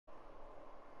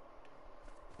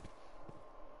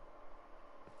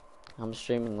I'm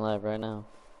streaming live right now.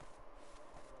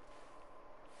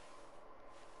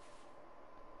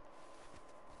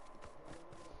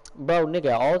 Bro,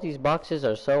 nigga, all these boxes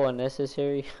are so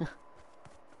unnecessary.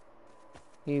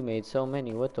 You made so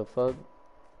many, what the fuck?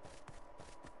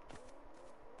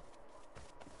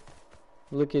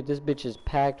 Look at this bitch is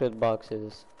packed with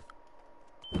boxes.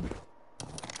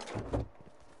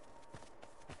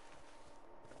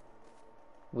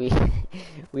 We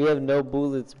we have no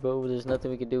bullets, bro. There's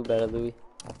nothing we can do about it, Louis.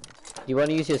 You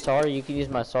wanna use your SAR? You can use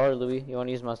my SAR, Louis. You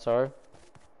wanna use my SAR?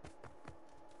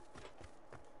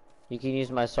 You can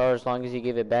use my SAR as long as you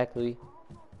give it back, Louis.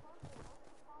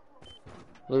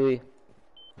 Louis.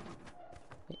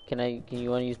 Can you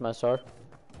wanna use my SAR?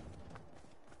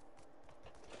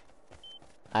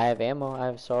 I have ammo. I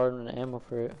have SAR and ammo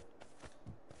for it.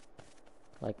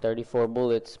 Like 34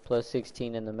 bullets plus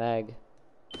 16 in the mag.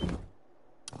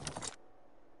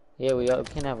 Yeah, we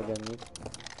can have a gun, dude.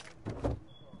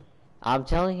 I'm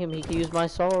telling him he can use my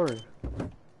SAR.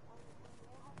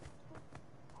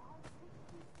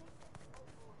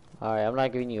 Alright, I'm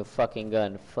not giving you a fucking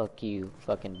gun. Fuck you,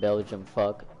 fucking Belgium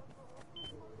fuck.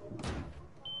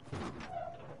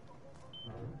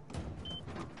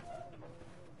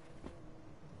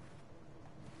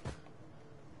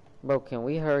 Bro, can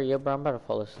we hurry up, bro? I'm about to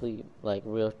fall asleep. Like,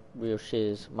 real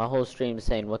shiz. My whole stream is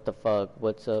saying, what the fuck?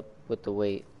 What's up with the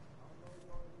wait?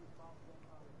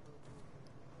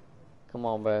 Come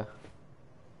on, bro.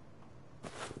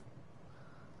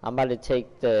 I'm about to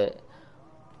take the...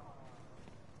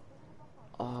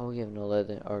 Oh, we have no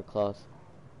leather or cloth.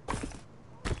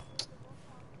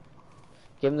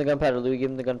 Give him the gunpowder, Louis.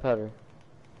 Give him the gunpowder.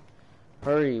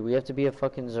 Hurry, we have to be a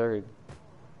fucking Zerg.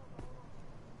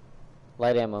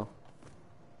 Light ammo.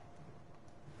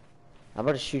 I'm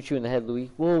about to shoot you in the head,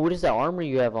 Louis. Whoa, what is that armor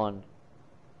you have on?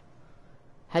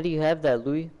 How do you have that,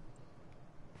 Louis?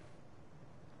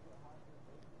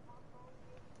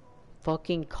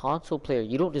 Fucking console player.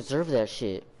 You don't deserve that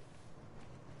shit.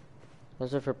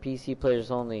 Those are for PC players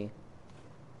only.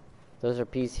 Those are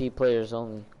PC players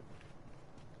only.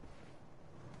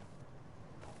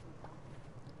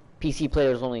 PC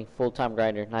players only. Full-time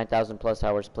grinder. 9,000 plus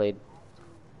hours played.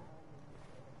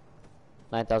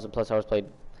 9,000 plus hours played.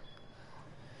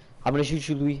 I'm gonna shoot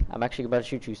you, Louis. I'm actually about to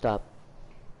shoot you. Stop.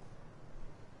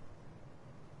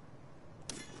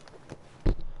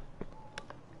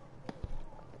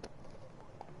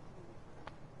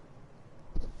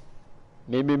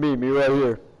 Me right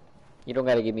here. You don't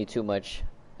gotta give me too much.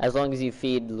 As long as you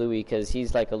feed Louis, cause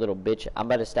he's like a little bitch. I'm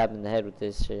about to stab him in the head with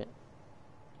this shit.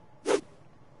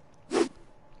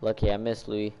 Lucky I missed,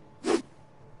 Louis.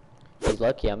 He's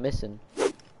lucky I'm missing.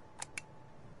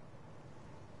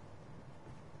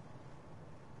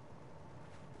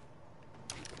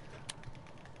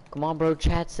 Come on, bro.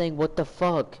 Chat saying what the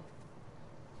fuck.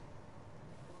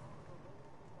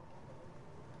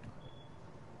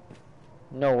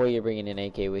 No way you're bringing an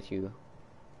AK with you.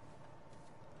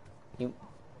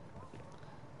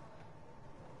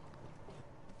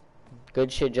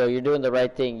 Good shit, Joe. You're doing the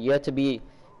right thing. You have to be...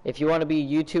 If you want to be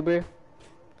a YouTuber...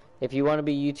 If you want to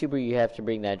be a YouTuber, you have to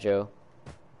bring that, Joe.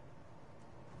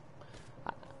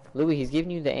 Louis, he's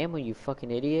giving you the ammo, you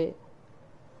fucking idiot.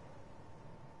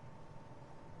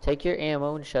 Take your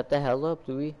ammo and shut the hell up,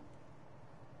 Louis.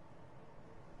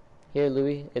 Here,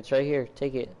 Louis. It's right here.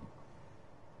 Take it.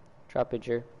 Drop it,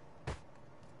 Jer.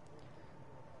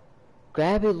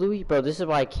 Grab it, Louis. Bro, this is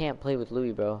why I can't play with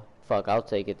Louis, bro. Fuck, I'll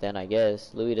take it then, I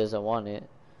guess. Louis doesn't want it.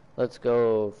 Let's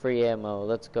go. Free ammo.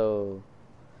 Let's go.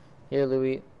 Here,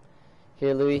 Louis.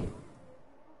 Here, Louis.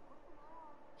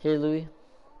 Here, Louis.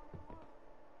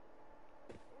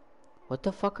 What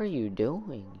the fuck are you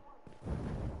doing?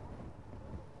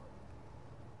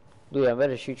 Louis, I'm about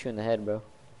to shoot you in the head, bro.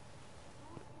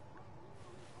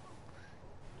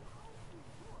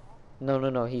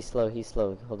 No, he's slow,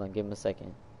 Hold on, give him a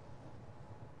second.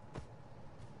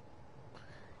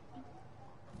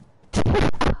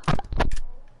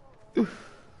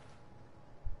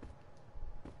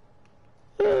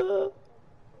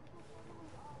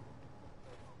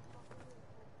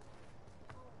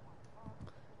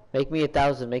 Make me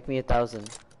 1,000, make me 1,000.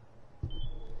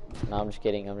 No, I'm just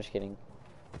kidding.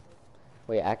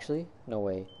 Wait, actually? No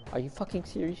way. Are you fucking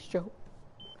serious, Joe?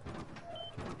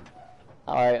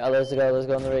 Alright, let's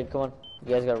go on the raid, come on.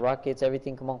 You guys got rockets,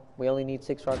 everything, come on. We only need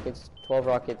 6 rockets, 12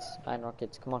 rockets, 9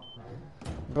 rockets, come on.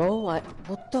 Bro,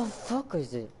 what the fuck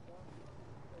is it?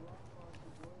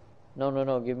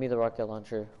 No, give me the rocket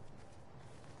launcher.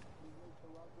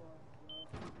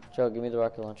 Joe, give me the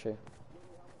rocket launcher.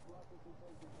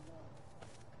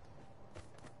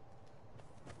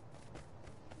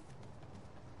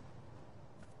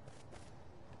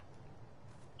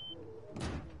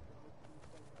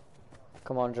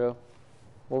 Come on, Joe.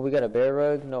 Well, we got a bear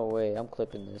rug? No way. I'm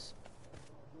clipping this.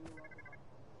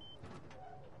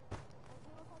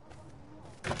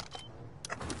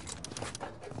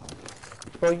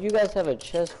 Bro, you guys have a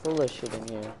chest full of shit in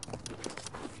here.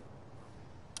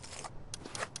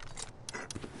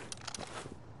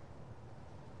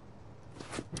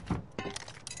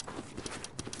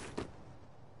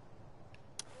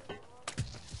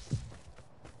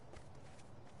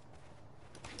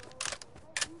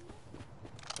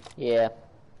 Yeah.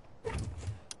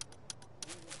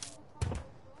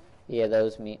 Yeah, that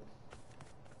was me.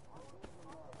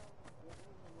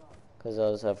 Cause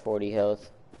those have 40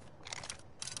 health.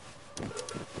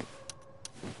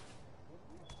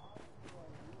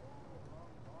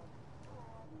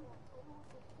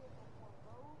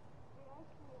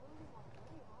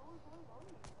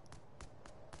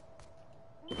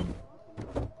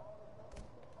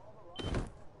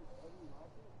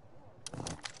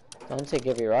 Don't take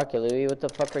every rocket, Louis. What the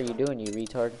fuck are you doing, you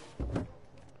retard?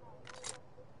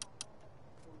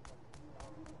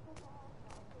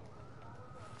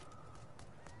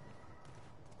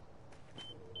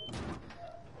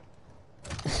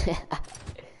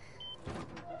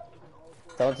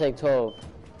 Don't take 12.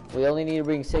 We only need to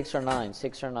bring 6 or 9.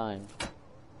 6 or 9.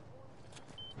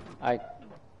 Alright.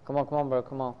 Come on, bro.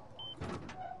 Come on.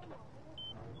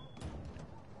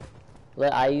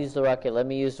 I use the rocket. Let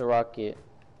me use the rocket.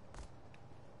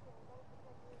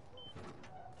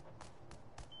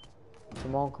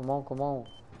 Come on.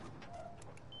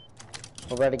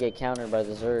 We're about to get countered by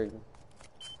the Zerg.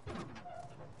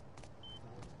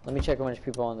 Let me check how much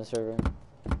people on the server.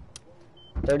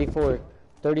 34.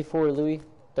 34, Louis.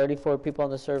 34 people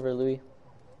on the server, Louis.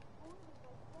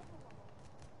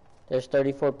 There's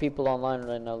 34 people online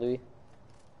right now, Louis.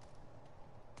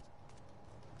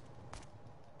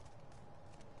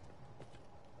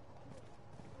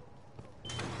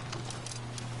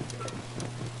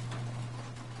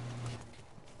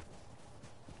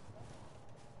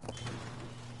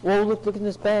 Whoa, look in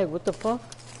this bag. What the fuck?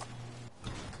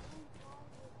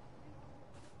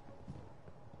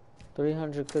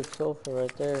 300 cooked sulfur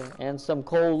right there. And some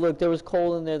coal. Look, there was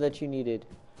coal in there that you needed.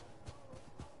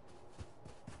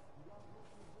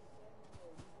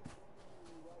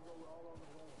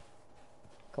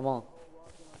 Come on.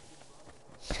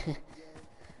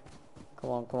 Come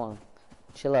on.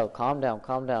 Chill out. Calm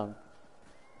down.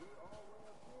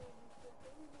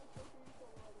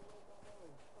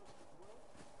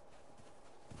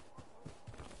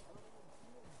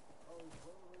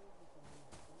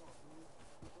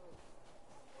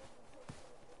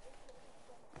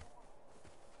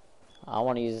 I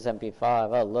want to use this MP5.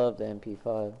 I love the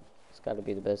MP5. It's got to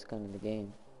be the best gun in the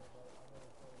game.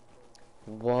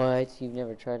 What? You've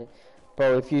never tried it?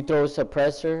 Bro, if you throw a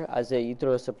suppressor, I say you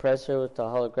throw a suppressor with the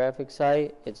holographic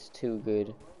sight, it's too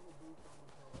good.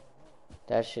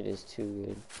 That shit is too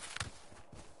good.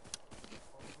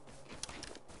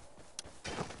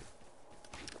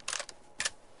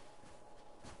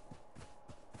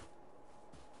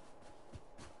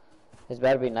 It's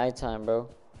about to be nighttime, bro.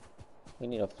 We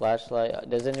need a flashlight.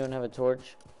 Does anyone have a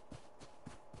torch?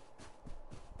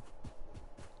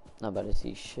 Not about to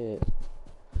see shit.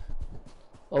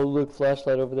 Oh, look,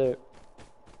 flashlight over there.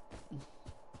 I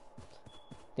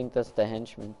think that's the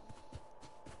henchman.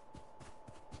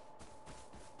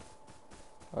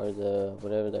 Or the,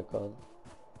 whatever they're called.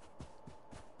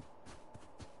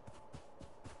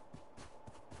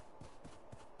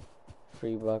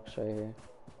 Free box right here.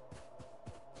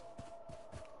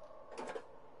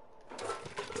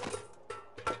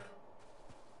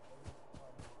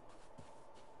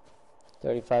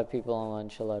 $35 people online.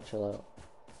 Chill out.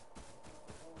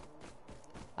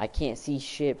 I can't see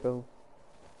shit, bro.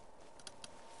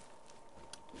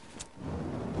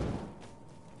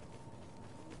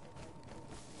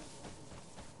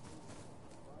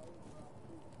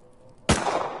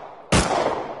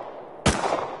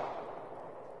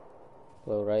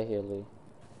 Bro, right here, Lee.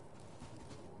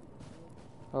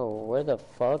 Oh, where the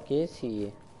fuck is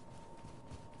he?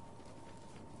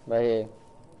 Right here.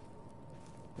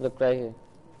 Look right here.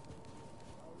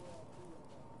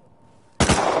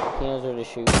 He knows where to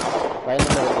shoot. Right in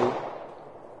the middle, dude.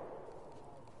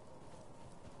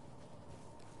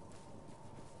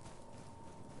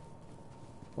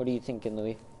 What are you thinking,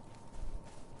 Louis?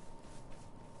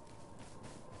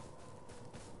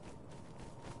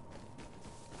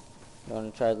 You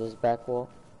want to try this back wall?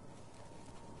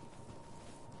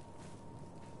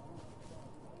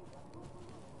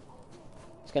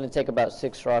 It's gonna take about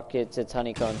 6 rockets. It's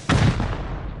honeycomb.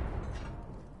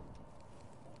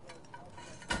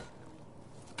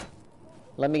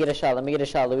 Let me get a shot,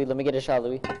 Louis. Let me get a shot,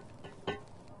 Louis.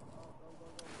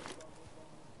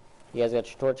 You guys got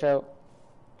your torch out?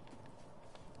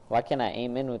 Why can't I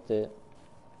aim in with it?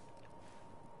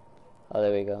 Oh,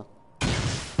 there we go.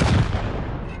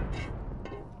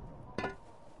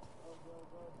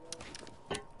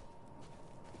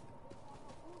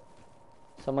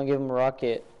 Someone give him a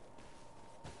rocket.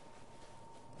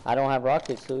 I don't have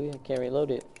rockets, Louis. I can't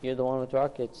reload it. You're the one with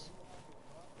rockets.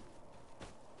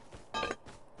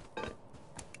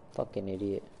 Fucking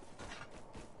idiot.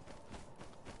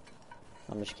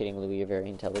 I'm just kidding, Louis. You're very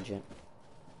intelligent.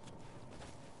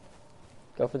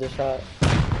 Go for the shot.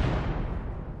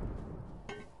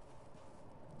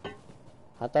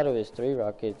 I thought it was 3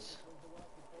 rockets.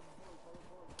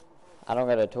 I don't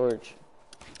got a torch.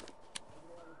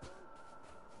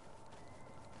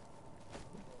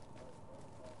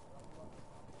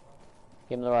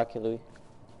 Give him the rocket, Louis.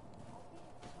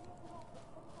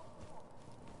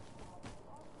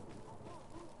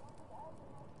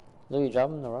 Louis, drop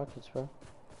him the rockets, bro.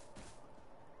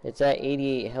 It's at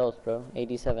 88 health, bro.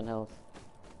 87 health.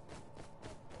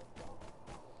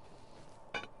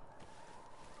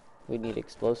 We need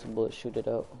explosive bullets. Shoot it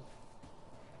out.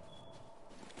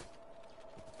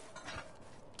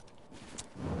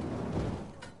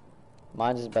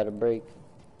 Mine's is about to break.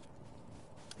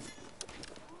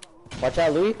 Watch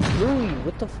out, Louis. Louis,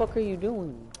 what the fuck are you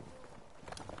doing?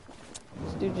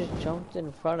 This dude just jumped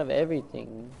in front of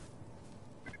everything.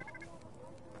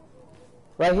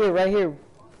 Right here, right here.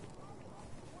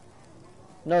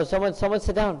 No, someone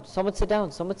sit down. Someone sit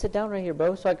down. Someone sit down right here,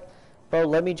 bro. Bro,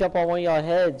 let me jump on one of y'all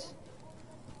heads.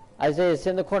 Isaiah, sit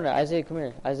in the corner. Isaiah, come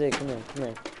here. Isaiah, come here. Come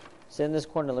here. Sit in this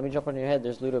corner. Let me jump on your head.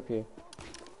 There's loot up here. Do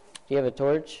you have a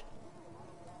torch?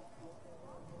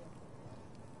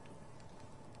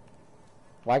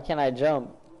 Why can't I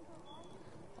jump?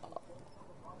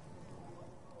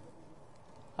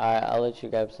 Alright, I'll let you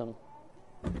grab some.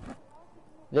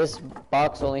 This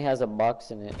box only has a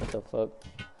box in it. What the fuck?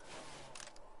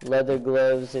 Leather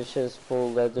gloves, it's just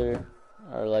full leather.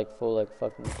 Or like full like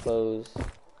fucking clothes.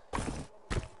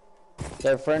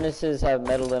 Their furnaces have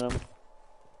metal in them.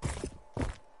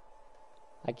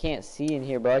 I can't see in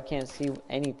here, bro. I can't see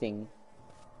anything.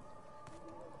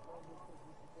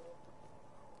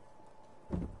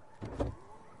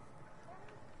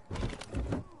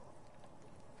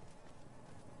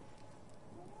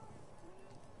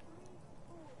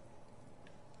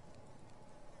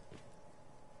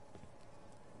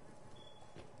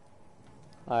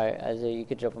 Alright, Isaiah, you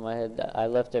could jump on my head. I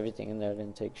left everything in there. I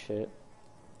didn't take shit.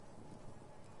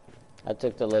 I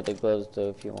took the leather gloves though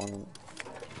if you want them.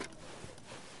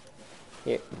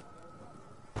 Here.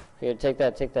 Here, take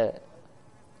that, take that.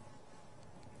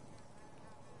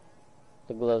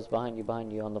 The gloves behind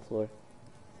you on the floor.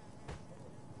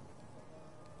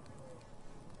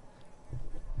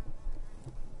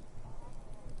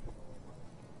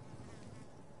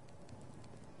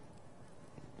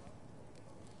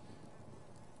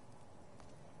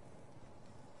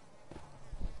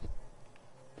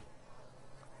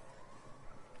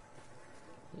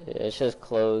 It's just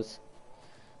clothes.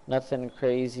 Nothing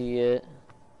crazy yet.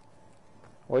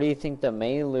 Where do you think the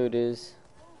main loot is?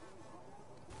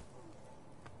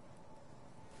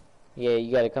 Yeah,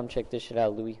 you gotta come check this shit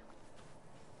out, Louis.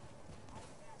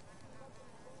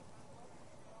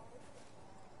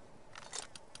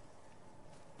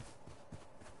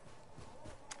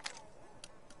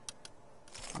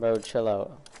 Bro, chill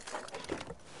out.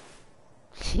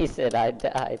 He said I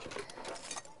died.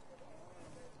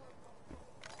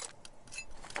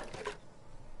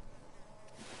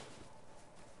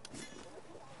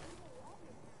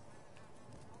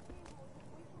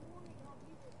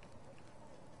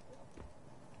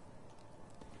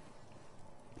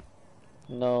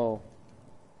 No.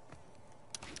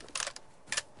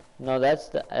 No, that's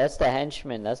the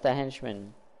henchman. That's the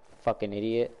henchman. Fucking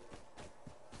idiot.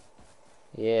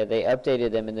 Yeah, they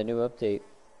updated them in the new update.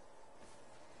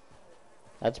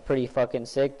 That's pretty fucking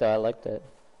sick though. I like that.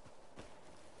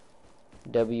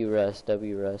 W rest,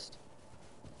 W rest.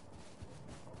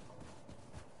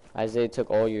 Isaiah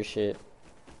took all your shit.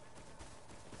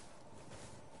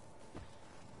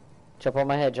 Jump on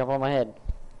my head, jump on my head.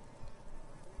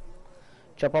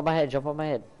 Jump on my head, jump on my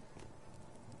head.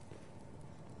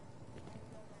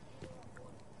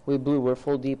 We blue, we're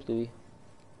full deep, Louis.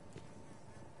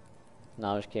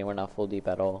 No, I'm just kidding, we're not full deep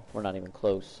at all. We're not even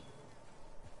close.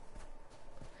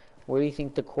 Where do you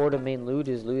think the core to main loot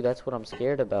is, Louis? That's what I'm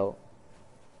scared about.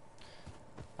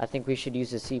 I think we should use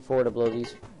the C4 to blow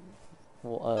these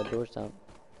doors down.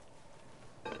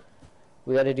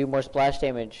 We gotta do more splash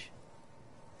damage.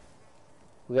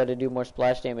 We gotta do more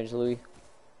splash damage, Louis.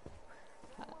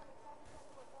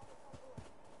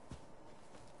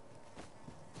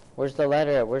 Where's the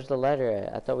ladder at? Where's the ladder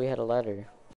at? I thought we had a ladder.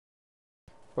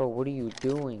 Bro, what are you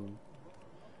doing?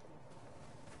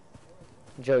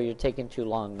 Joe, you're taking too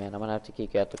long, man. I'm gonna have to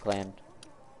kick you out the clan.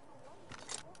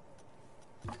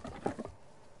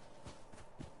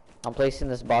 I'm placing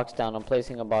this box down. I'm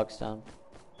placing a box down.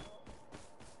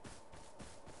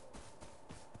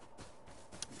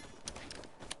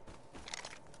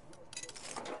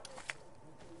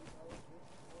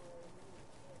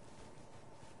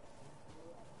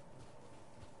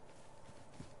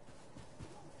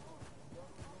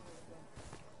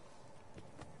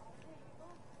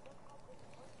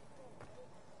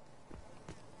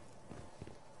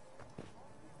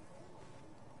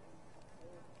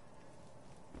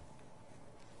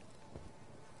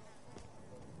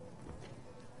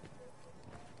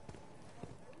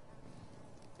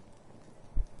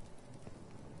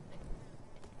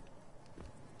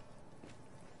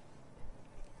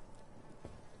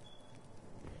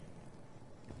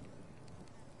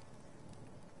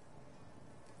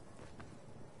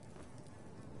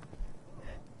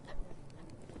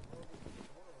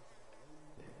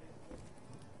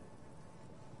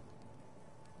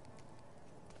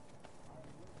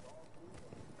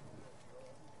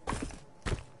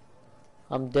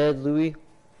 I'm dead, Louis.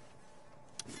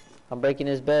 I'm breaking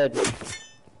his bed.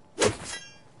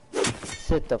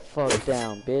 Sit the fuck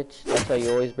down, bitch. That's why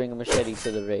you always bring a machete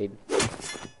to the raid.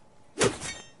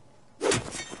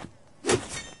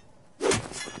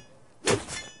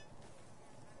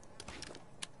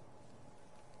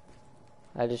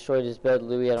 I destroyed his bed,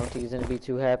 Louis. I don't think he's gonna be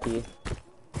too happy.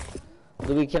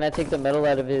 Louis, can I take the metal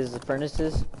out of his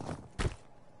furnaces?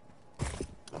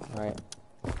 Alright.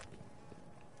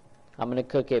 I'm gonna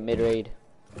cook it mid-raid.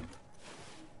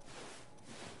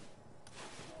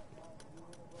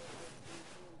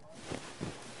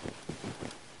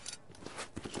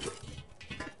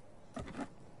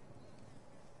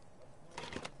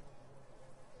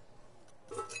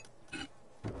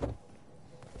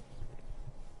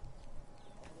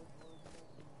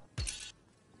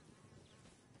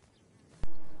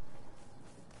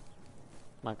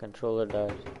 My controller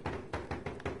died.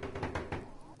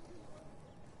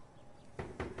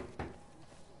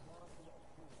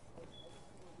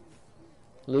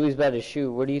 Louis about to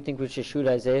shoot. Where do you think we should shoot,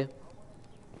 Isaiah?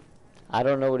 I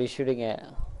don't know what he's shooting at.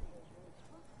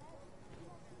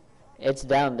 It's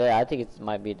down there. I think it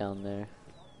might be down there.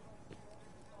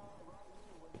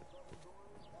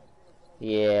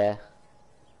 Yeah.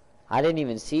 I didn't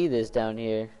even see this down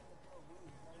here.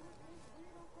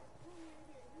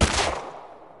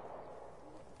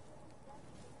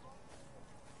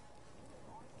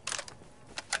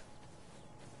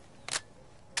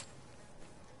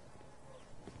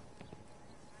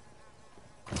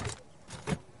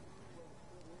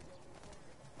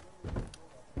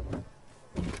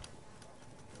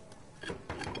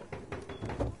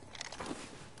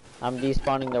 I'm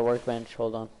despawning the workbench.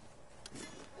 Hold on.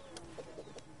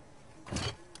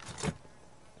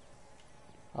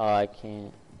 Oh, I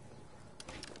can't.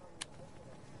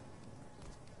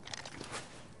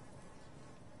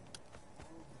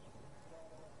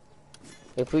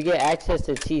 If we get access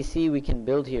to TC, we can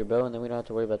build here, bro, and then we don't have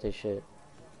to worry about this shit.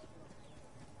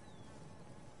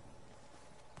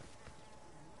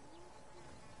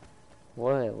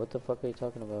 What? What the fuck are you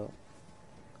talking about?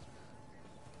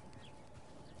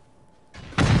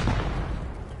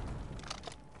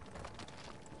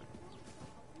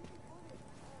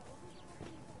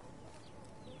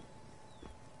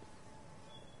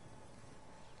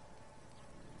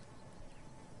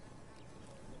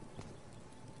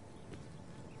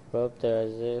 Go up there,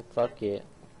 Isaiah. Fuck it.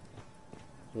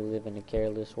 We live in a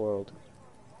careless world.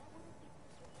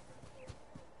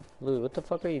 Louis, what the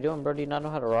fuck are you doing, bro? Do you not know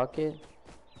how to rocket?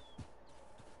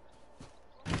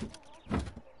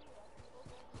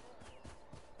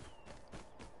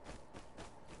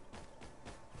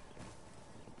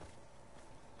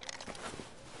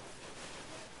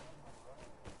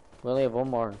 We only have one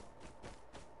more.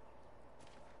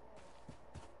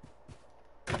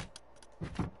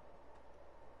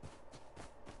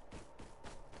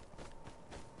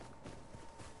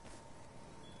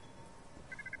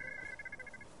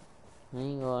 We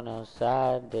ain't going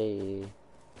outside day.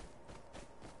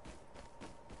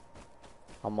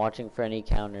 I'm watching for any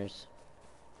counters.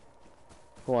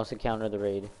 Who wants to counter the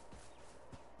raid?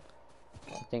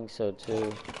 I think so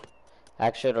too.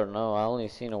 Actually, I don't know. I only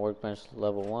seen a workbench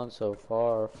level 1 so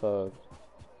far. Fuck.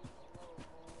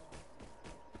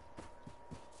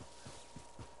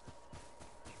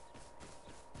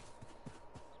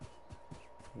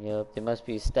 Yep, they must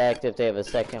be stacked if they have a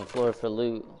second floor for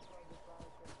loot.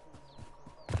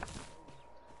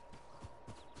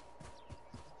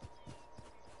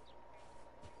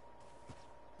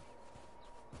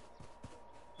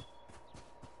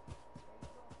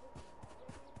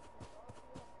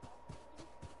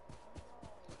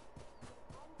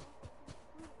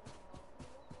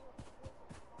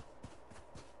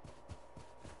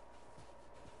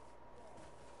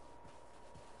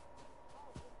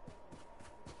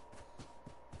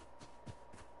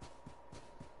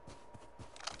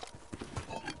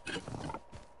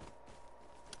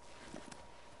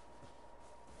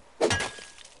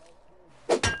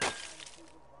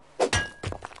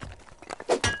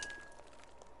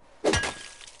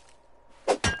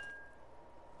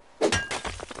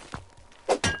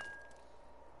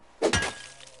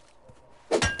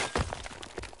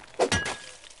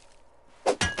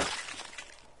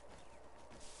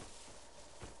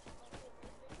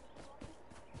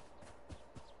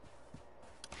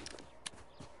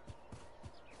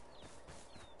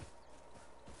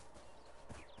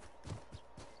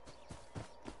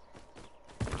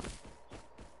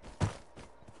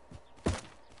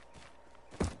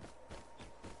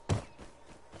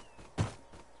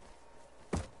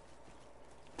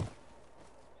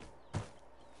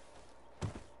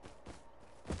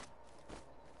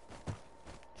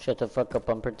 Shut the fuck up,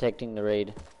 I'm protecting the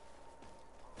raid.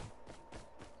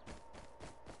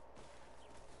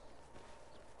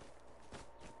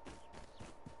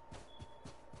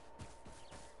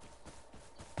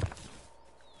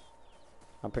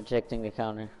 I'm protecting the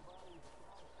counter.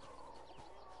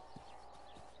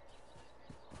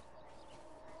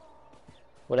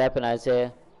 What happened,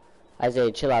 Isaiah?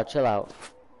 Isaiah, chill out, chill out.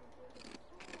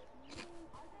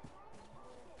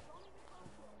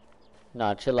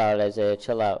 Nah, chill out, Isaiah,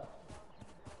 chill out.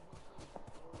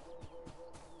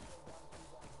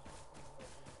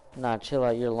 Nah, chill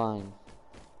out, you're lying.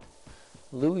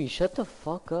 Louis, shut the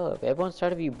fuck up. Everyone's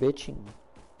tired of you bitching.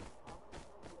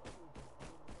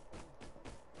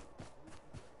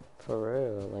 For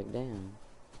real, like damn.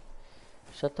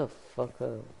 Shut the fuck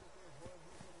up.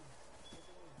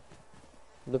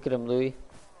 Look at him, Louis.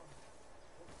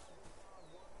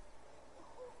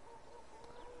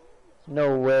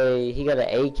 No way, he got an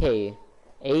AK.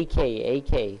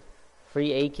 AK.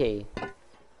 Free AK.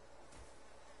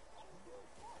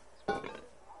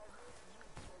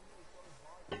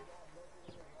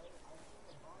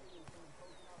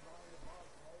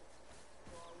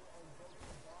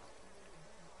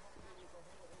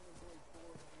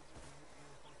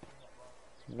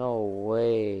 No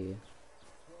way.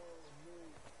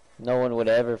 No one would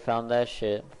ever found that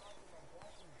shit.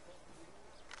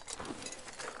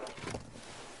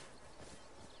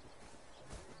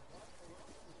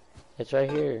 It's right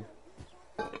here.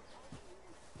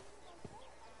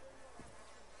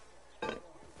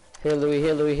 Here, Louis,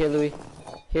 here, Louis, here, Louis.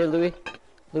 Here, Louis.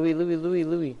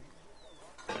 Louis.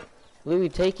 Louis,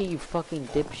 take it, you fucking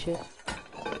dipshit.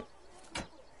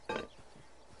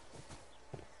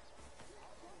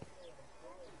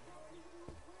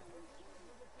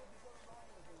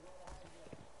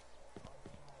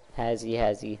 Has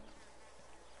he.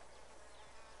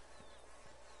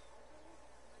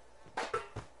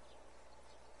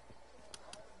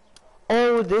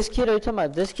 Oh, this kid, are you talking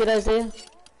about this kid, Isaiah?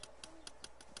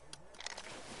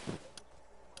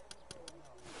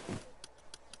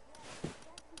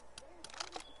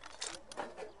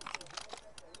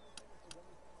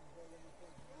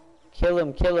 Kill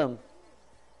him.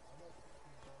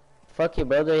 Fuck you,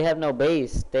 bro, they have no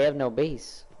base.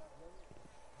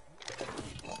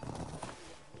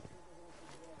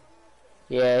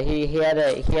 Yeah, he had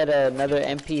another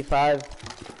MP5.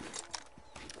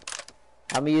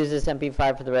 I'm gonna use this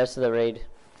MP5 for the rest of the raid.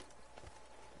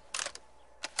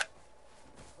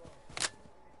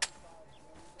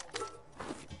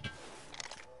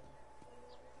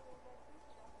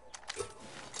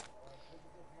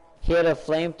 He had a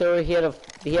flamethrower.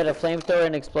 He had a flamethrower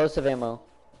and explosive ammo.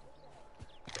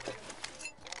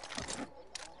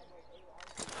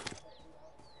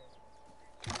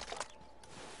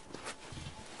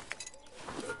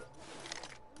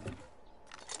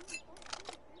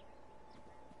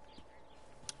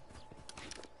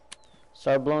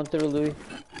 Start blowing through, Louis.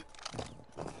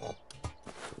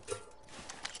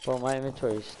 Bro, my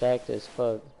inventory is stacked as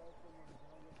fuck.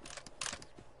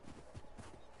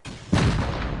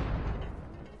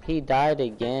 He died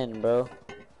again, bro.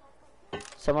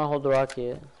 Someone hold the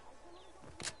rocket.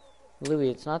 Louis,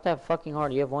 it's not that fucking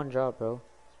hard. You have one job, bro.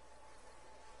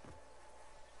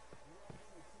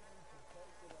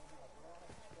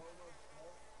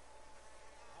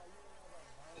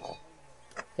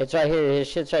 It's right here. His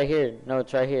shit's right here. No,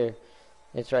 it's right here.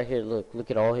 It's right here. Look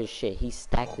at all his shit. He's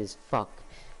stacked as fuck.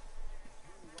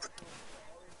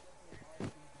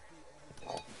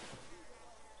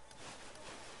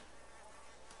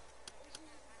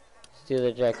 Steal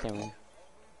the jackhammer.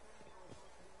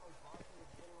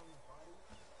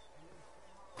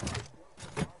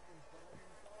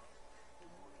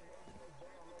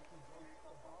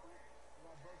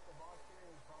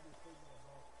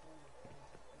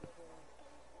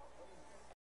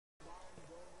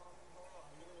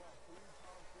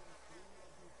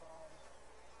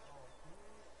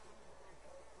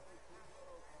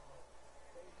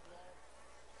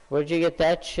 Where'd you get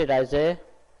that shit, Isaiah?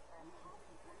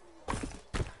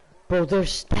 Bro, they're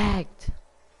stacked.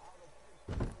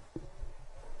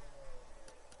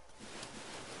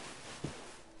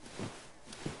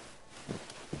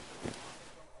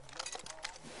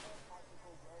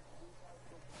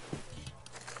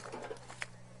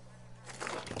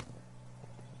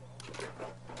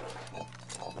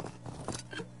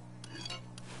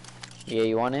 Yeah,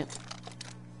 you want it?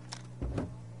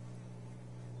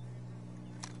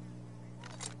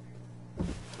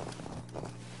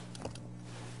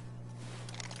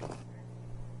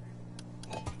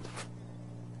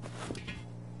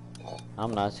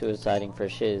 I'm not suiciding for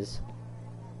shiz.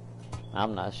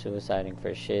 I'm not suiciding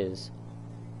for shiz.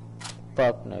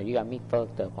 Fuck no, you got me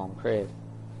fucked up on crib.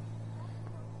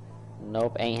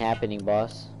 Nope, ain't happening,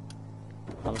 boss.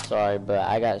 I'm sorry, but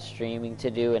I got streaming to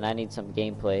do and I need some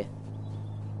gameplay.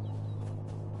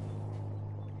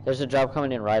 There's a drop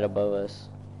coming in right above us.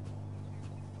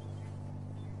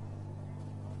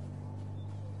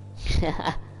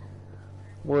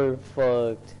 We're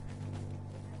fucked.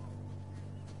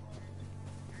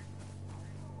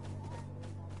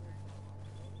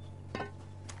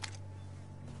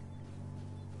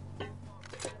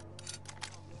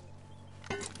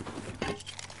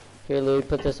 Here, Louis,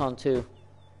 put this on too.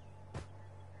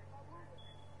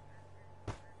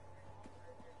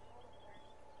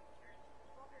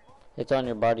 It's on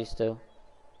your body still.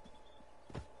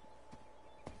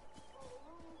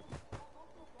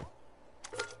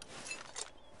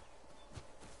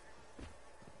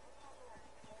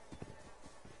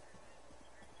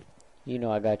 You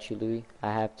know I got you, Louis.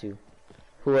 I have to.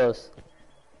 Who else?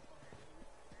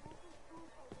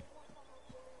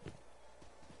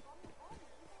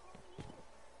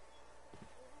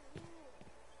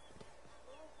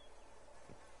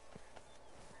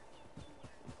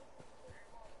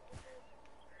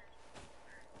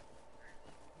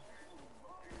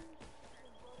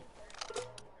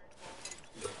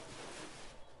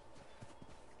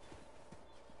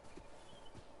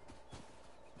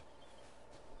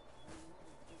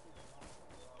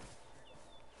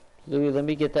 Louis, let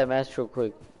me get that mask real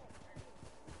quick.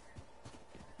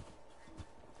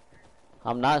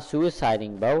 I'm not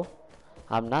suiciding, bro.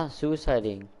 I'm not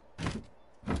suiciding.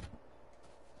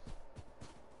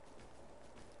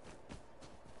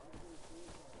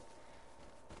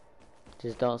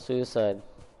 Just don't suicide.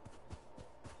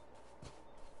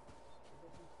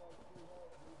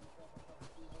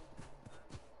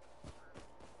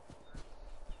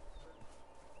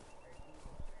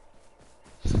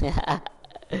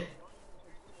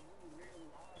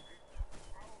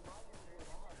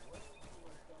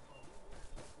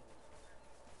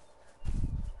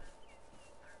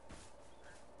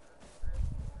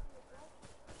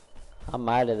 I'm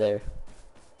out of there.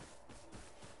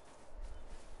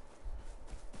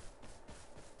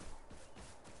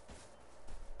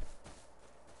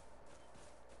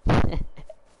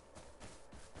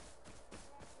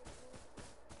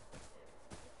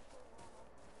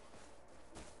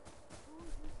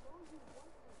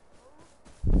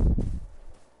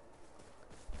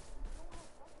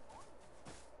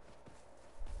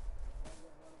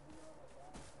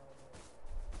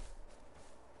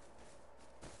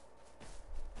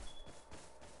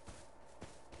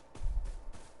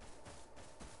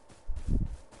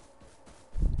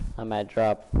 I'm at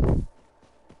drop.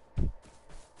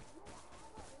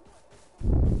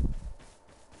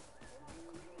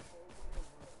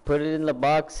 Put it in the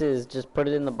boxes. Just put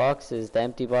it in the boxes. The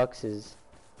empty boxes.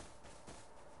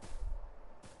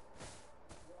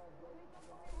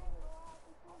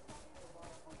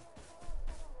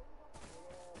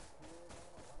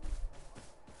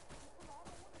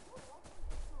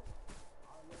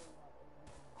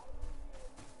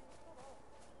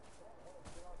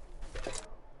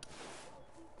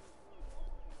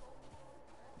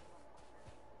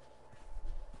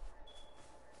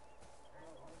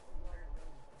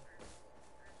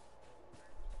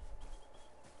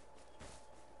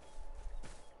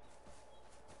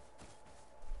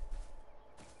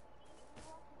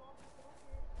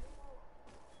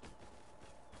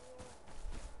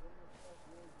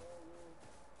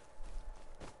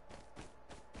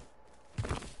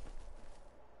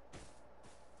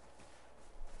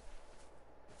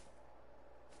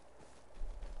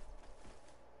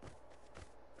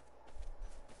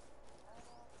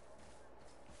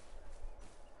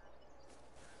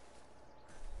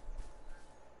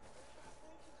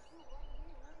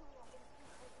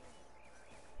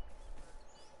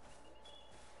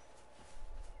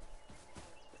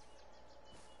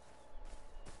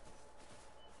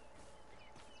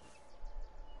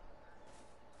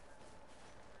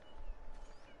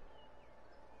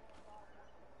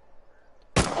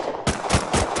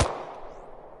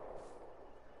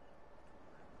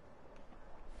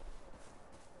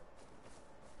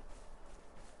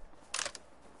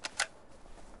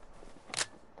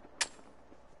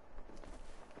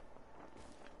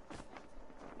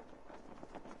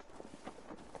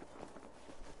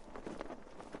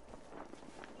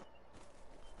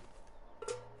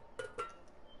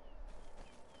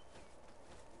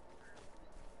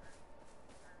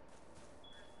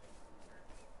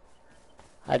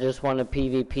 I just won a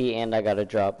PvP and I got a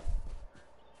drop.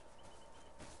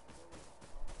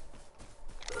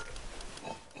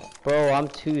 Bro, I'm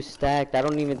too stacked. I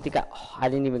don't even think I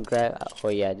didn't even grab. Oh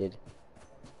yeah, I did.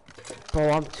 Bro,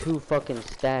 I'm too fucking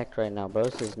stacked right now, bro.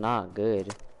 This is not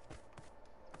good.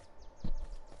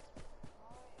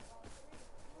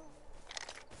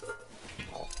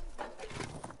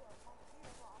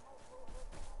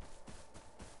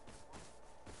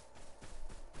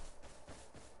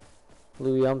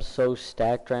 Louis, I'm so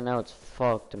stacked right now, it's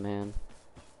fucked, man.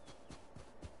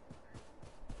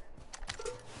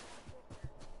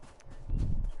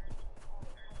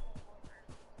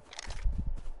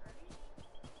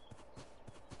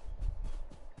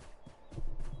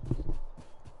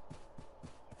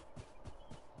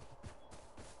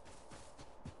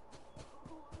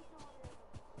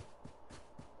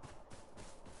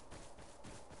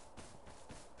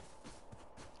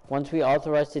 Once we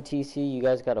authorize the TC, you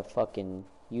guys got a fucking,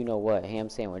 you know what, ham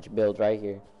sandwich build right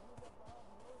here.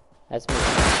 That's me.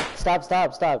 Stop,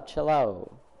 stop, stop. Chill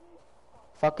out.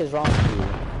 Fuck is wrong with you?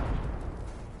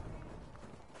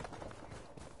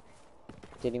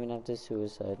 Didn't even have to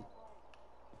suicide.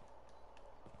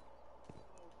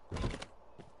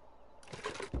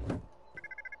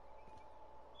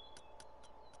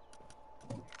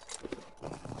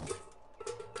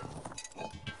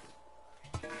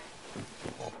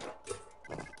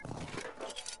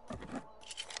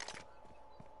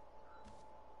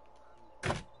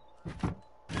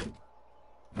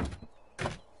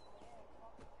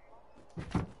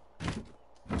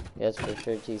 Yes, for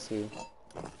sure, TC.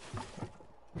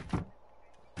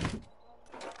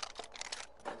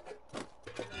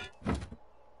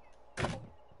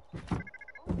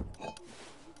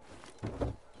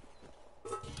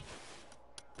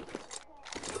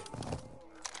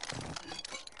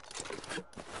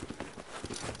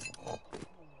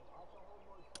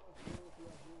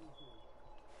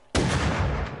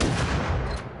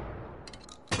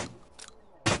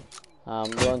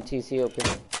 I'm blowing TC open.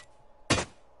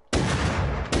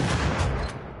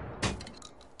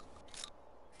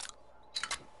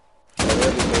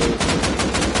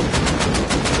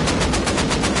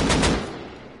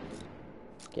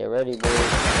 Get ready, boys.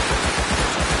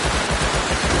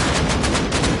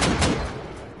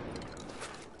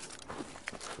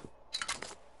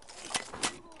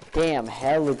 Damn,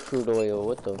 hella crude oil.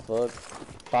 What the fuck?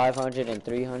 500 and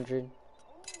 300.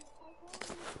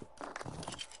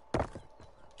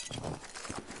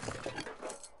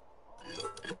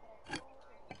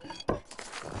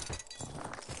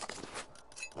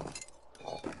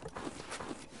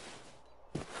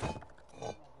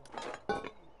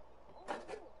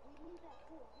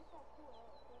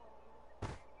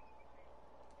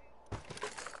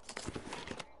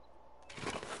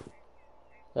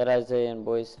 Let Isaiah in,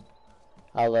 boys.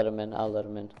 I'll let him in. I'll let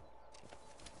him in.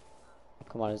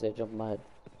 Come on, Isaiah, jump in my head.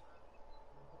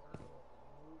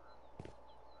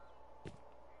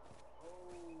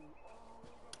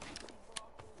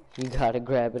 You gotta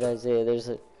grab it, Isaiah. There's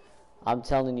a... I'm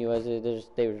telling you, Isaiah,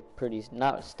 they were pretty...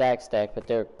 Not stacked, but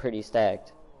they're pretty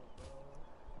stacked.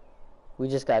 We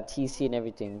just got TC and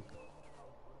everything.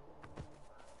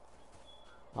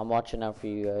 I'm watching out for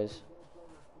you guys.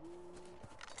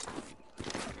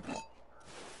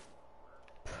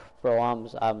 Bro,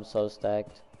 I'm so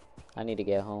stacked. I need to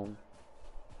get home.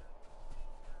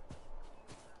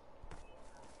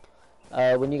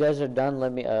 When you guys are done,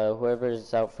 let me,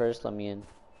 whoever's out first, let me in.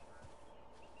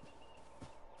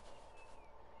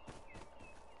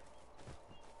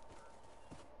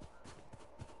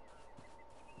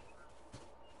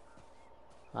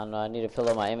 I don't know, I need to fill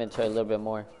up my inventory a little bit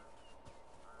more.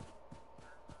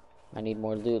 I need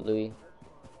more loot, Louis.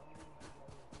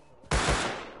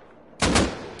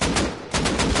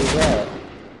 Who's that?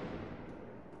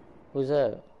 Who's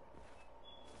that?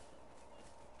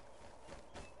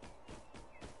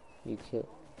 You killed.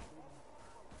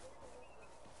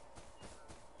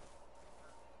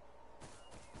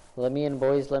 Let me in,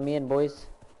 boys. Let me in, boys.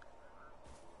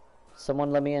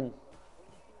 Someone let me in.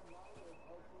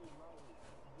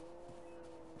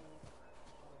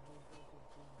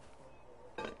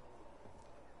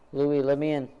 Louis, let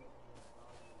me in.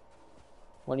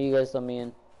 One of you guys let me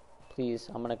in. Please,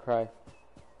 I'm gonna cry.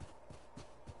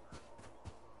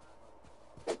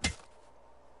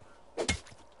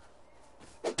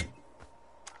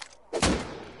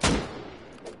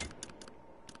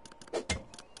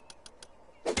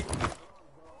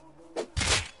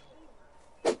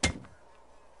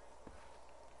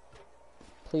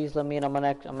 Please let me in. I'm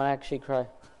gonna actually cry.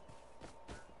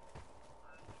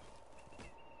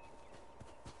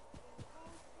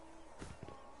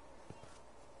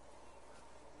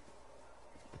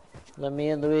 Let me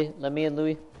in, Louis. Let me in,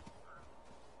 Louis.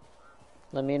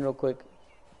 Let me in real quick.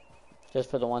 Just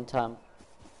for the one time.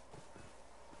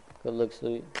 Good looks,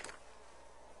 Louis.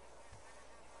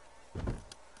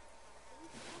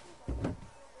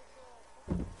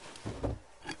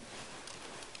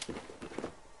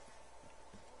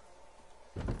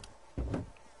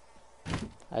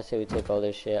 I say we take all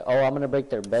this shit. Oh, I'm gonna break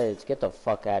their beds. Get the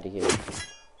fuck out of here.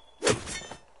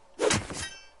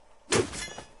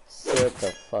 Sit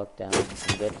the fuck down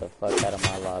and get the fuck out of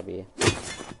my lobby.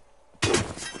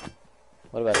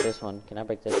 What about this one? Can I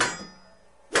break this one?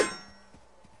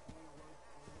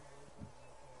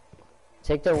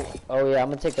 Take the... Oh yeah, I'm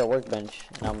gonna take the workbench.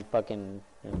 And I'm fucking...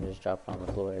 I'm just drop it on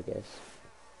the floor, I guess.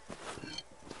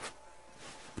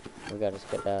 We gotta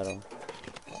skedaddle.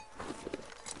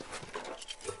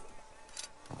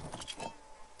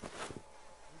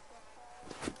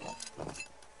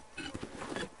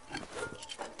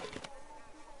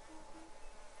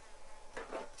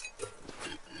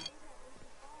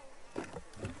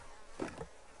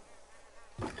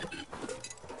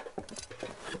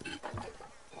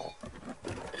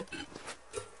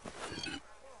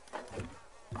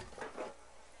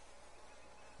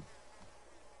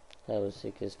 That was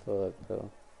sick as fuck, bro.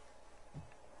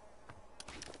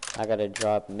 I gotta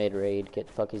drop mid-raid. Get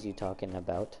fuck is you talking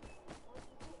about?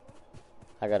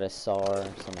 I got a SAR,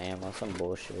 some ammo, some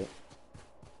bullshit.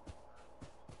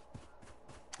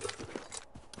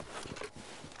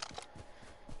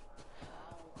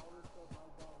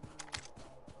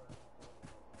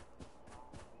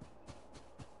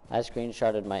 I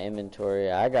screenshotted my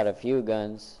inventory. I got a few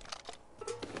guns.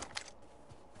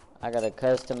 I got a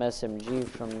custom SMG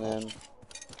from them.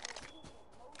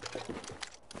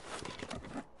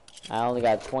 I only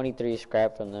got 23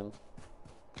 scrap from them.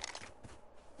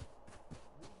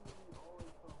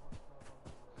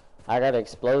 I got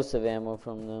explosive ammo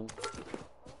from them.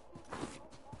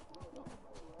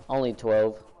 Only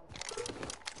 12.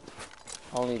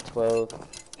 Only 12.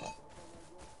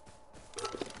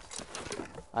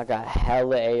 I got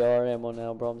hella AR ammo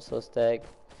now, bro. I'm so stacked.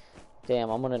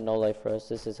 Damn, I'm gonna no life for us.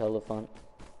 This is hella fun.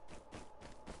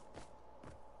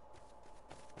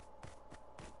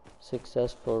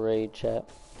 Successful raid, chat.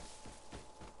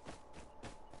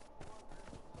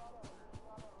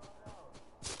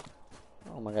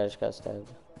 Oh my god, I just got stabbed.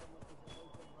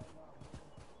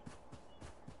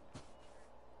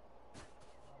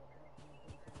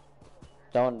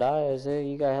 Don't die, is it?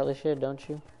 You got hella shit, don't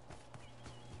you?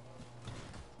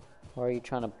 Or are you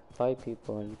trying to fight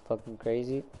people? Are you fucking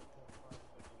crazy?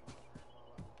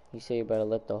 You say you better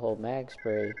let the whole mag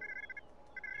spray.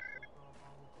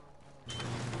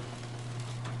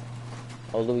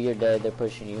 Oh, Louis, you're dead. They're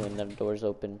pushing you and the door's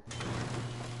open.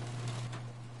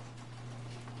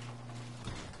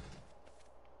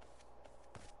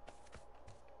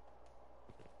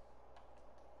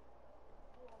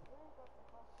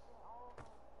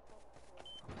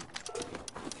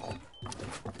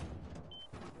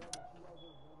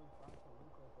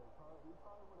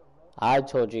 I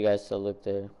told you guys to look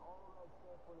there.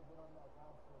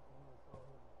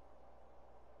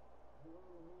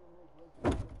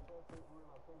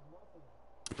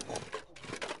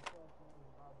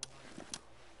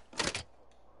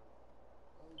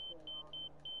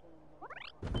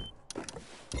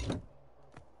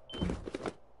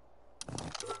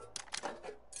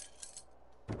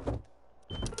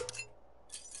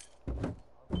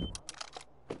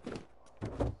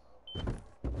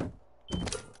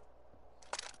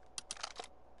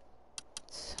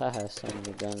 I have so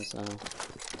many guns now.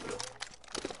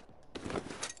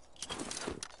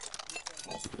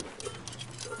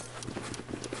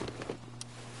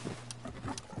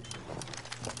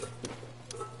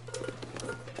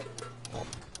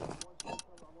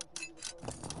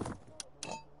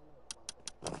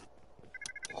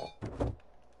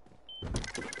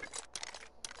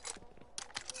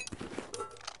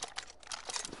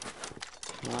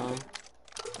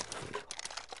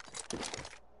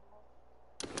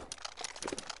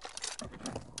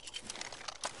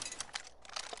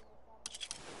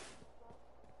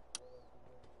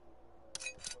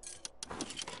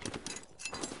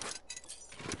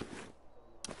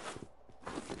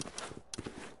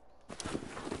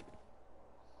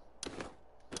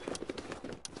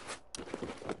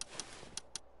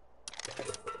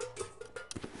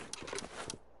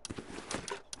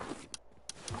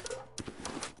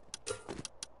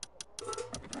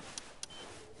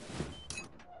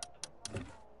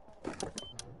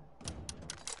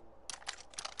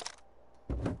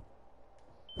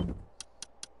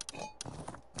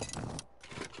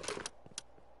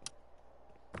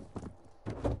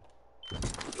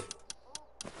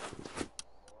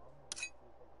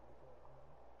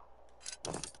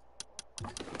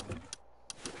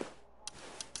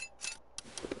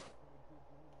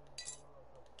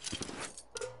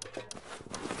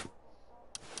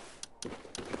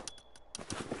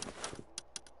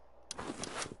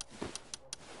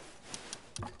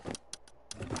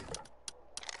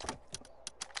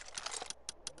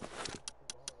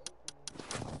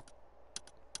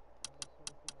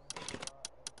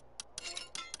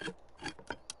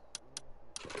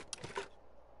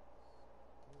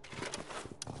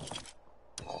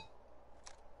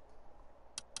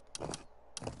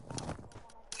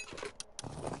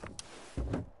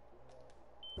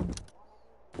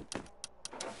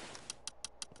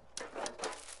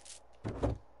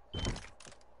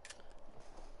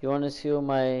 You want to see what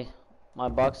my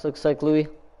box looks like, Louis?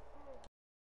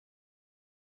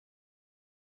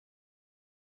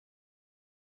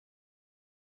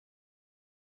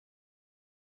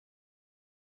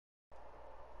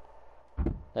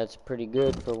 That's pretty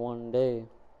good for one day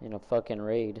in a fucking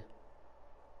raid.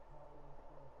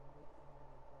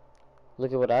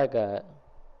 Look at what I got.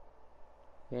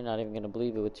 You're not even gonna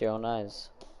believe it with your own eyes.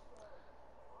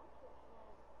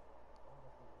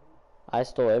 I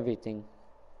stole everything.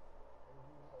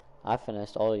 I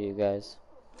finessed all of you guys.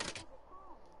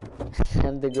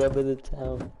 I'm the grub of the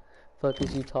town. Fuck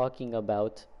is you talking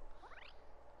about?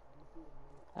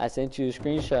 I sent you a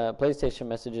screenshot. PlayStation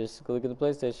messages. Go look at the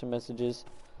PlayStation messages.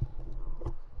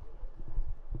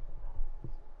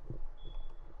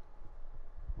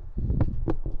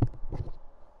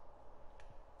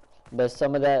 But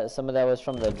some of that was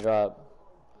from the drop.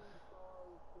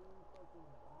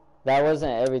 That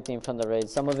wasn't everything from the raid.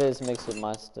 Some of it is mixed with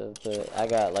my stuff, but I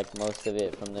got like most of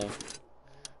it from there.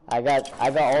 I got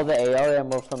all the AR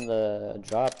ammo from the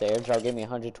drop. The airdrop gave me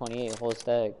 128 whole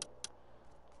stack.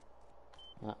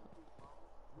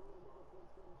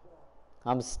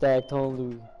 I'm stacked,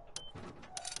 holy.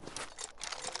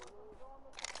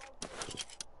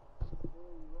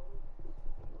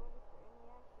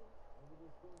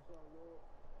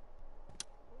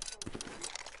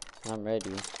 I'm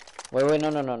ready. Wait, no,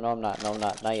 I'm not. No, I'm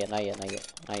not. Not yet. Not yet.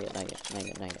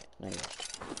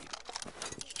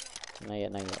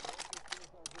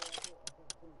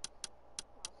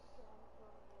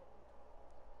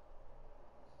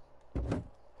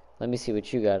 Let me see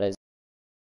what you got.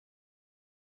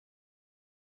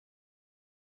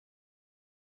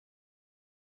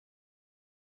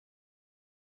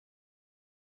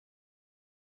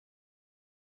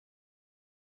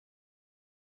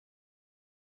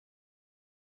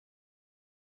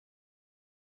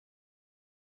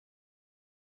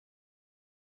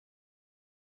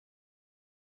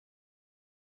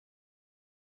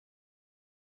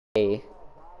 Hey.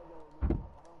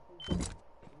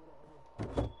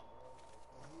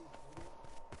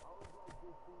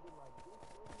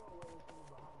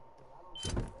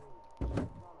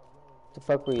 The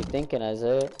fuck were you thinking,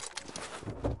 Isaiah?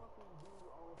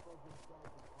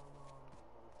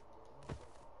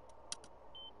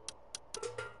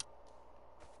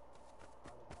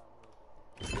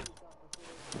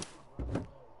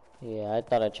 Yeah, I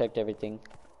thought I checked everything.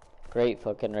 Great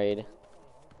fucking raid.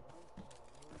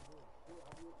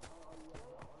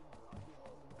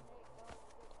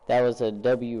 That was a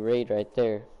W raid right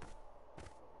there.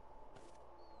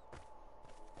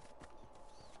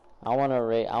 I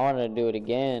wanna do it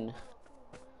again.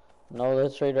 No,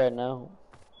 let's raid right now.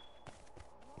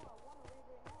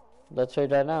 Let's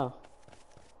raid right now.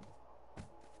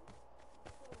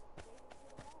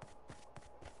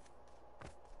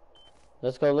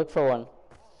 Let's go look for one.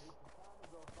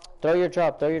 Throw your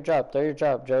drop,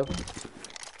 Joe.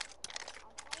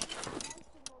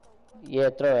 Yeah,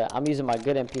 throw it. I'm using my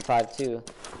good MP5 too.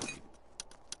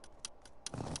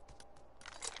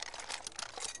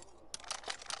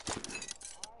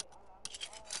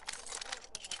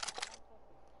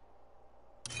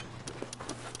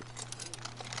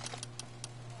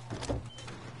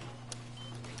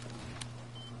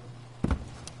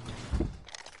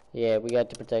 Yeah, we got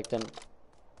to protect him.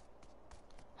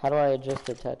 How do I adjust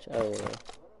attach? Oh, yeah.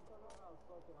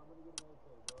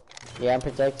 Yeah, I'm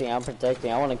protecting.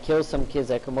 I want to kill some kids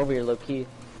that come over here low key.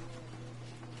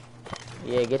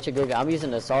 Yeah, get your good. I'm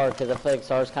using the SAR because I feel like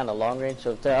SAR's kind of long range.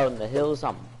 So if they're out in the hills,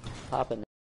 I'm popping.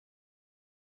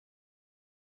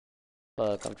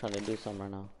 Fuck, I'm trying to do something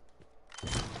right now.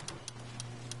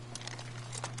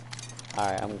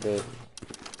 Alright, I'm good.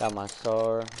 Got my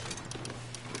SAR.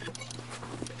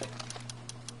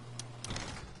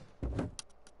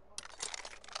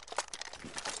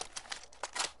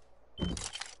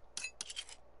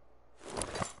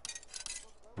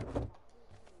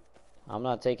 I'm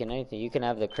not taking anything. You can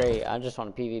have the crate. I just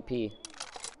want a PvP.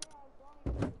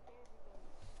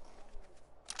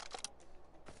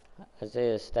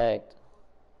 Isaiah stacked.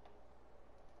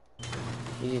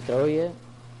 Did you throw it yet?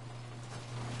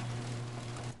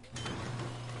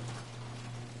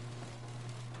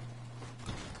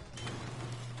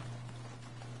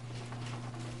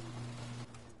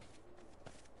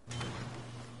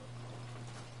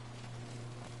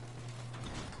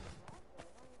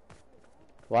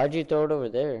 Why'd you throw it over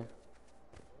there?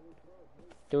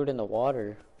 Threw it in the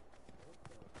water.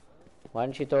 Why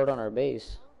didn't you throw it on our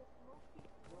base?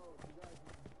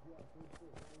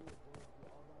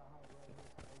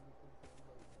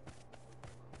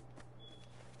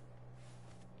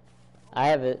 I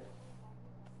have it.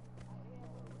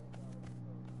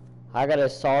 I got a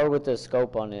SAR with a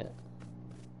scope on it.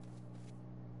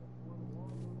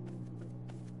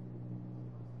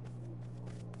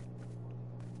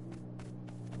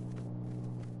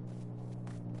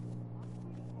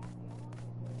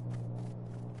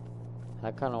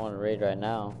 I kind of want to raid right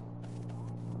now.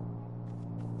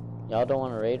 Y'all don't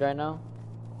want to raid right now?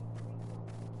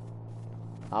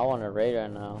 I want to raid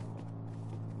right now.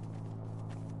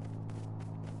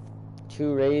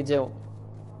 2 raids and...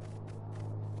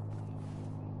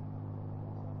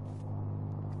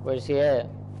 Where's he at?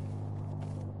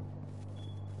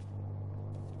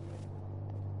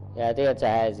 Yeah, I think that's a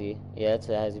Hazzy. Yeah, it's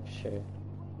a Hazzy for sure.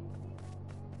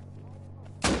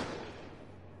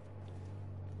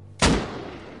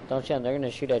 Don't you? They're gonna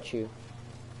shoot at you.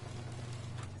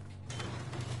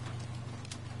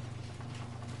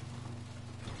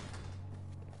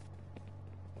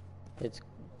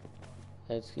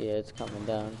 Yeah, it's coming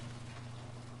down.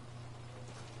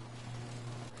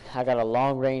 I got a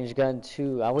long range gun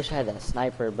too. I wish I had that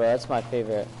sniper, bro. That's my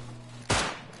favorite.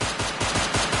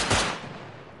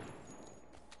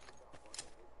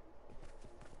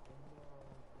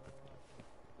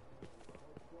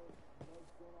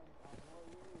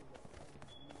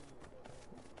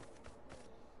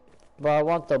 Bro, I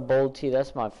want the Bolt T.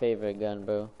 That's my favorite gun,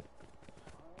 bro.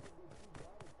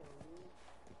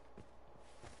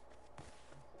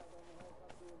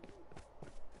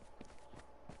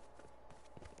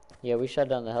 Yeah, we shot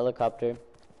down the helicopter.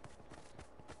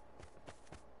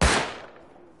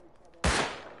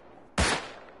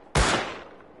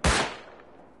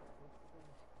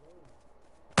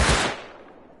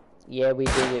 Yeah, we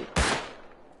did it.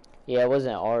 Yeah, it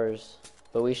wasn't ours,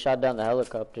 but we shot down the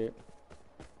helicopter.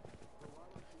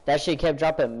 That shit kept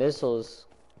dropping missiles.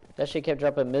 That shit kept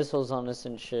dropping missiles on us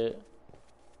and shit.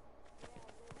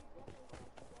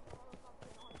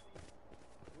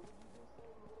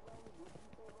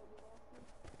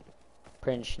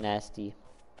 Prince Nasty.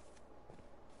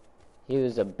 He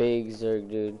was a big Zerg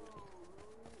dude.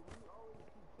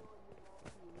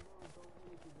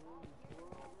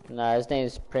 Nah, his name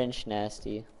is Prince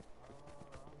Nasty.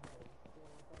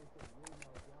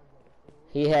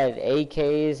 He had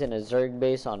AKs and a Zerg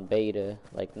base on beta.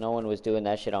 Like, no one was doing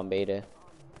that shit on beta.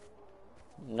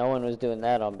 No one was doing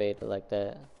that on beta like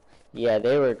that. Yeah,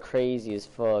 they were crazy as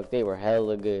fuck. They were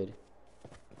hella good.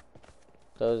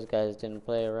 Those guys didn't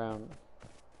play around.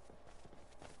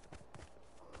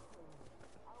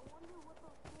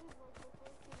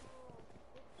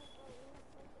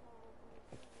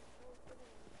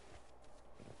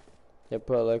 They're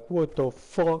probably like, what the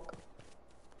fuck?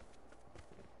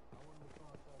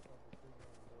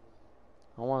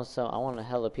 I want a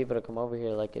hella people to come over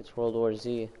here like it's World War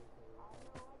Z.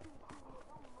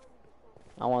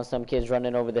 I want some kids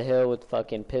running over the hill with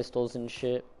fucking pistols and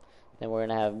shit. Then we're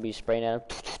gonna be spraying at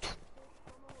them.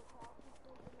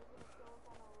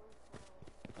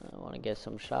 I wanna get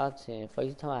some shots in. Fuck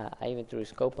you talking about? I even threw a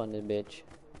scope on this bitch.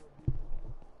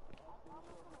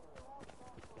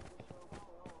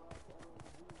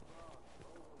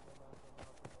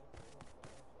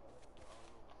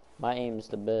 My aim's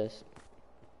the best.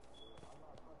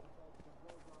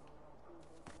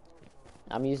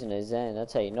 I'm using a Zen.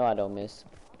 That's how you know I don't miss.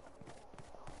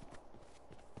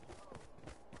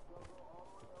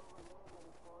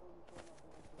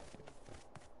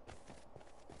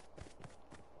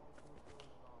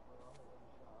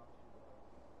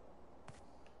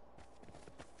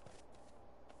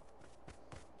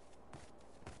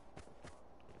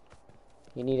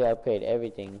 You need to upgrade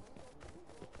everything.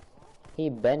 He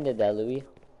bended that, Louis.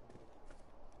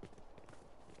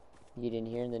 You didn't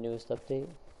hear in the newest update?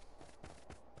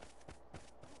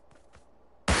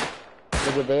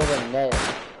 Look, they have a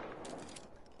net.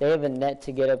 They have a net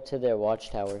to get up to their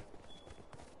watchtower.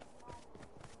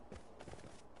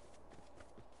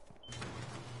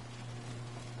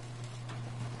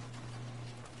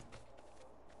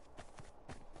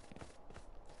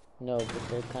 No, but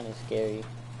they're kind of scary.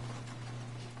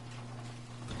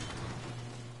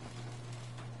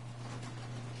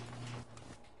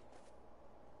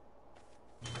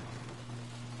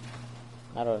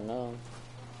 I don't know.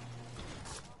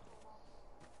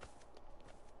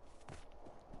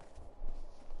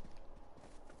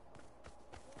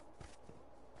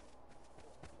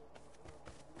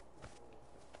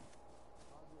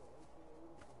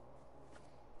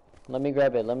 Let me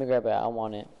grab it. Let me grab it. I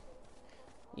want it.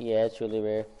 Yeah, it's really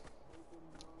rare.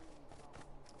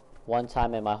 One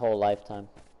time in my whole lifetime.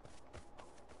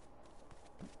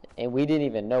 And we didn't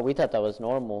even know. We thought that was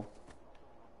normal.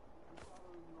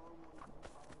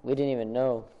 We didn't even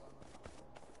know.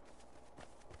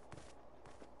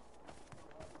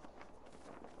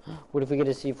 What if we get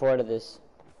a C4 out of this?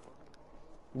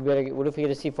 What if we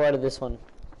get a C4 out of this one?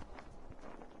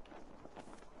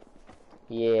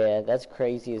 Yeah, that's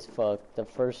crazy as fuck. The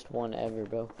first one ever,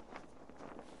 bro.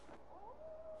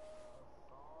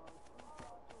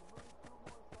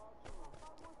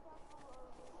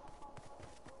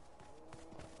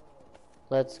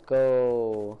 Let's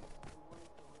go.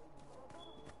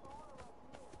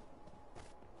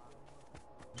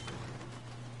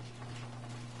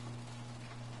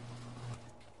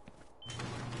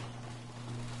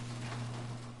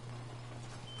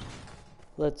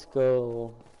 Let's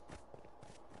go.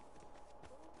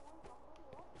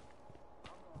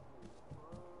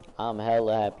 I'm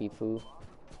hella happy, fool.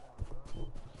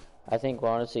 I think we're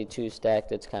honestly 2 stacked.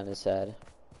 That's kind of sad.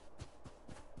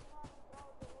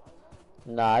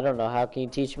 Nah, I don't know. How can you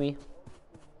teach me?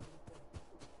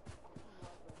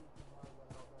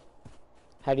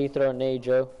 How do you throw a nade,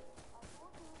 Joe?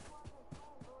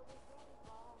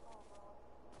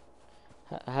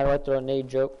 How do I throw a nade,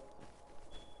 Joe?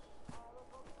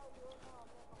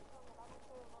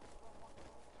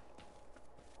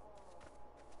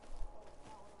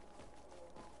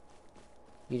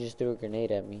 You just threw a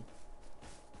grenade at me.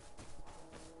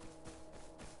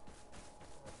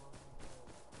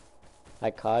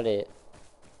 I caught it.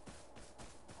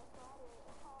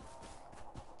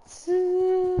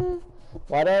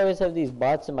 Why do I always have these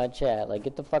bots in my chat? Like,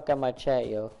 get the fuck out of my chat,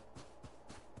 yo.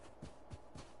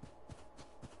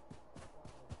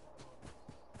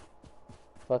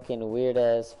 Fucking weird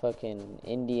ass fucking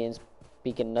Indians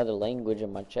speaking another language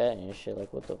in my chat and shit.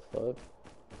 Like, what the fuck?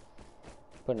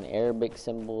 Putting Arabic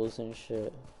symbols and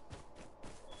shit.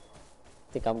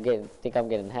 Think I'm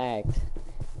getting hacked.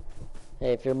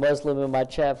 Hey, if you're Muslim in my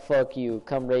chat, fuck you.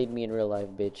 Come raid me in real life,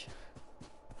 bitch.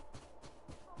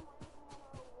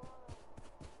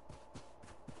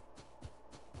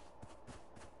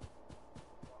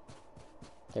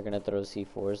 They're gonna throw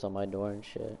C4s on my door and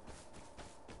shit.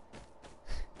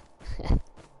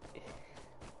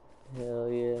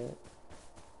 Hell yeah.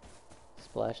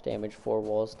 Splash damage 4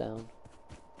 walls down.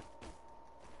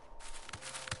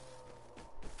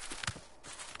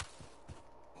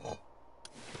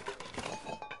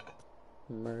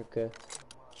 America.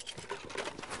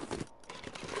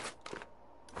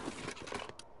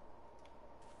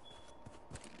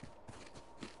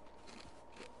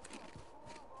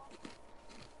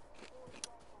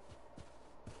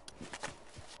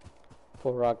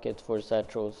 Four rockets, 4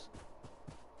 satchels.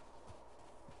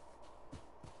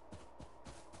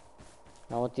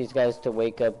 I want these guys to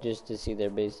wake up just to see their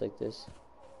base like this.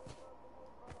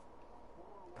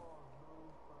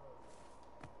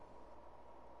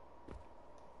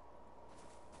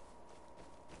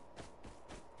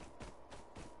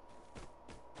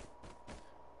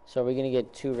 So are we gonna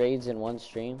get 2 raids in one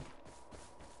stream?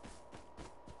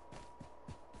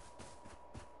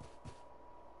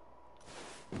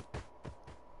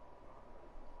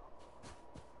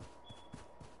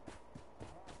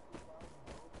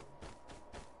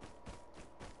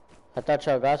 I thought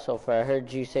y'all got sulfur. I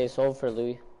heard you say sulfur,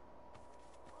 Louis.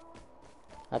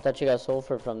 I thought you got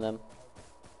sulfur from them.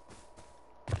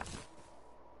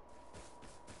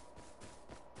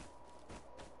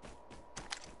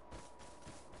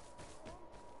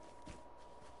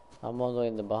 I'm all the way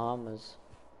in the Bahamas.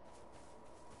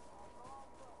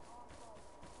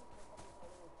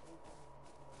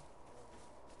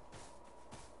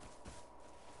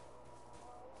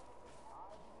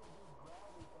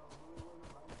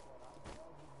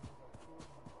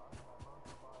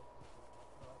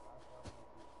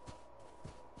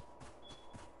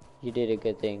 You did a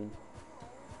good thing.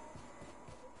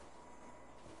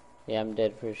 Yeah, I'm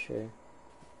dead for sure.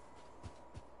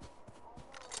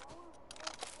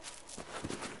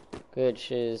 Good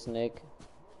shiz, Nick.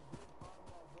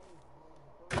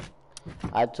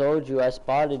 I told you I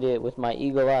spotted it with my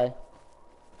eagle eye.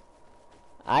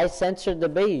 I censored the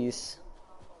base.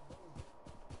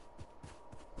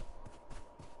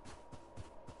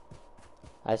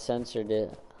 I censored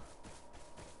it.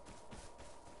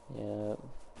 Yep.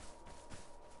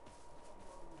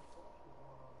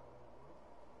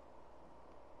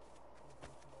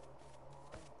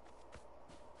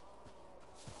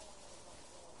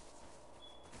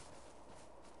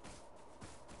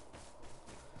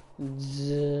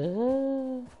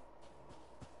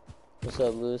 What's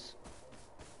up, Luz?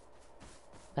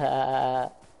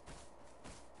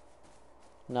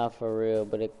 Not for real,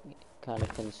 but it kind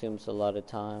of consumes a lot of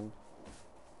time.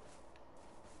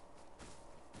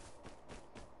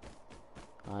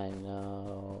 I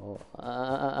know.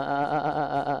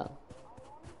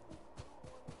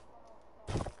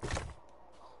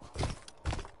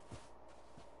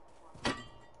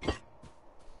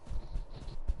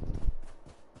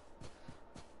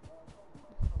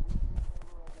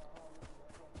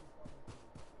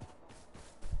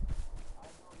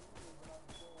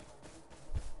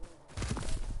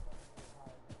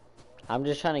 I'm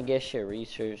just trying to get shit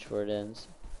research for it ends.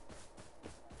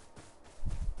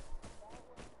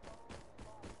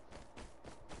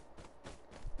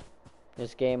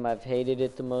 This game, I've hated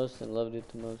it the most and loved it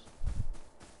the most.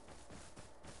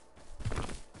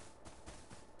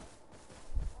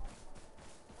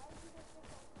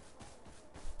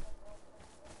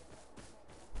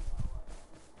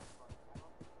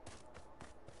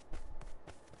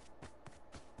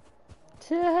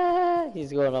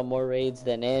 He's going on more raids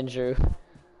than Andrew.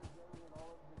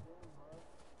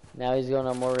 Now he's going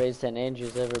on more raids than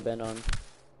Andrew's ever been on.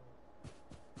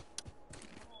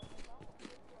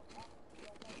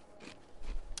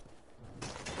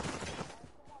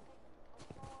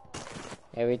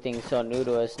 Everything's so new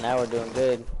to us, now we're doing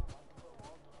good.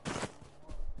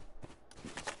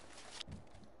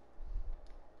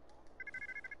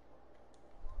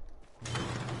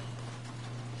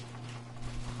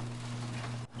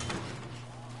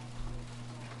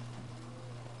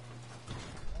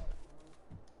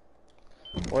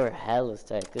 We're hella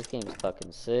stacked. This game's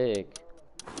fucking sick.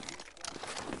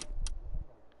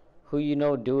 Who you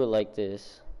know do it like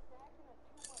this?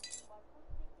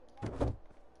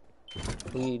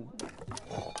 Who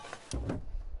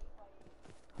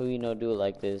you know do it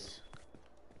like this?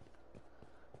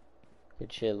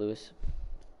 Good shit, Lewis.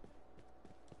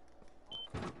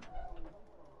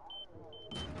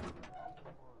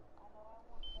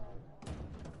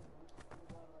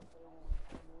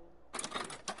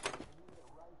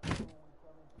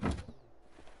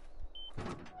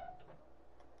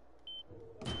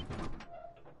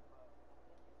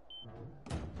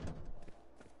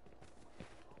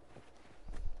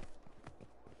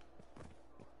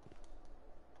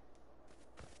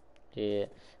 Yeah,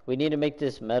 we need to make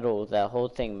this metal, that whole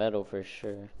thing metal for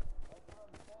sure.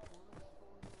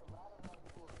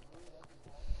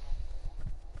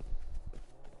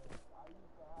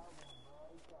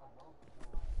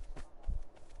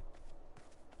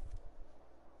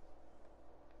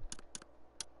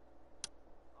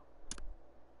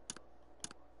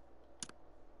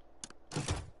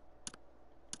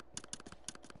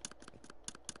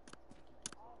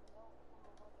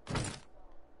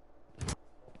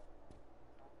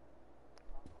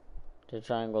 The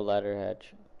triangle ladder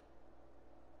hatch.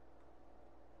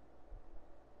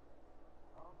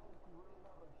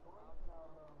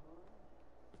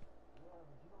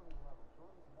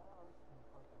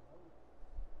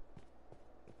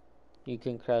 You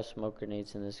can craft smoke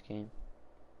grenades in this game.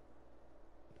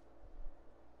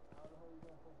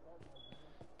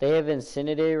 They have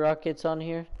incendiary rockets on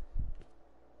here?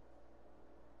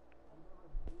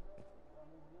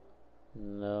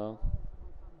 No.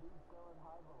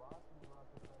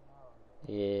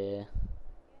 Yeah.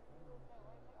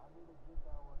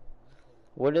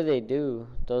 What do they do?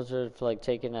 Those are for, like,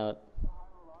 taking out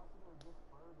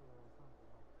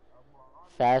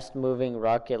fast moving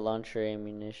rocket launcher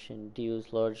ammunition.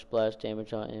 Deals large splash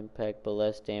damage on impact but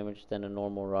less damage than a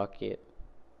normal rocket.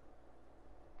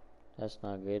 That's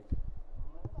not good.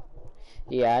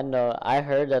 Yeah, I know. I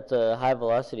heard that the high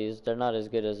velocities, they're not as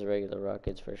good as the regular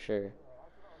rockets for sure.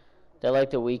 They're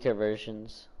like the weaker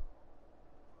versions.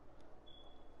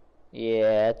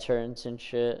 Yeah, turns and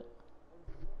shit.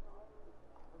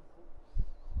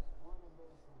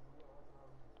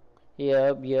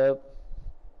 Yep.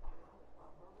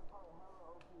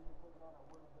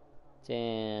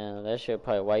 Damn, that should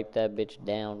probably wipe that bitch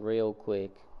down real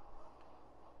quick.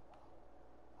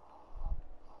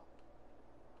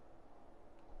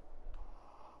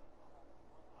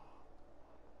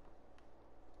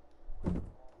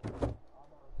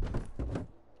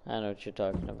 I know what you're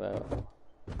talking about.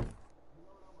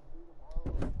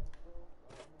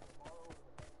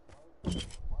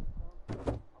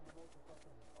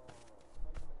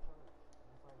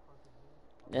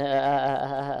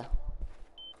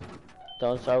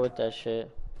 Don't start with that shit.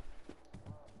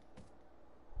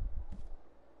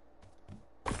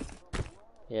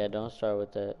 Yeah, don't start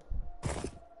with that.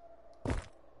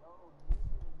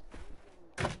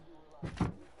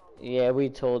 Yeah, we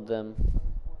told them.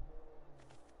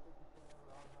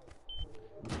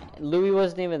 Louis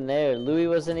wasn't even there. Louis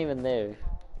wasn't even there.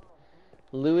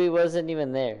 Louis wasn't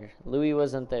even there. Louis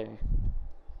wasn't there.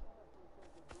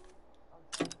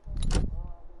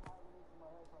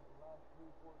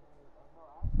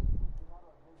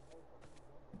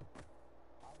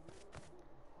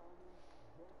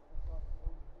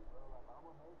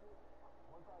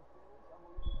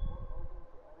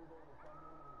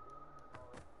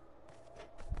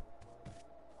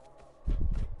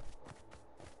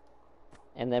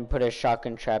 And then put a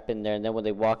shotgun trap in there, and then when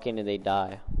they walk in and they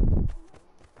die.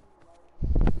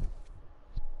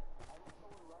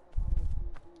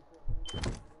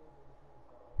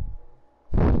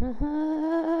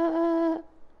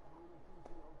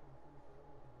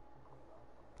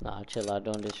 Nah, chill out.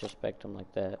 Don't disrespect him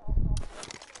like that.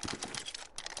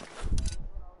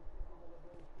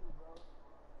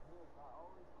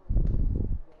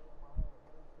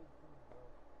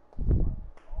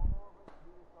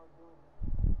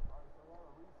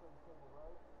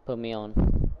 Put me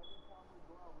on.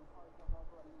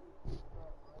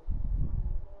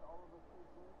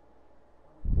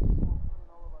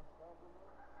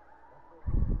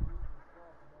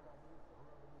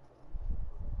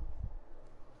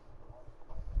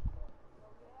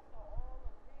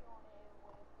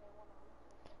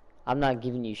 I'm not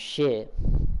giving you shit.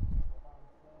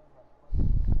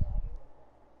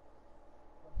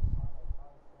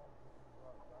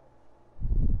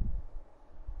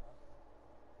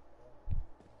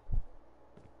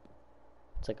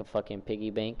 It's like a fucking piggy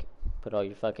bank. Put all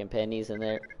your fucking pennies in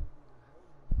there.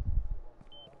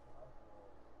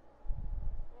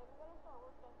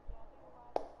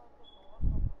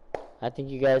 I think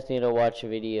you guys need to watch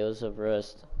videos of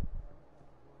Rust.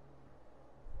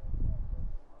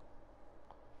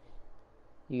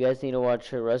 You guys need to watch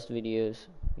her Rust videos.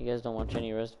 You guys don't watch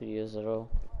any Rust videos at all.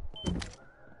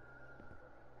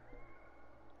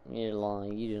 You're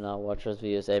lying. You do not watch Rust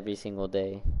videos every single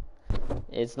day.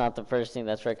 It's not the first thing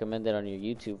that's recommended on your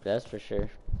YouTube, that's for sure.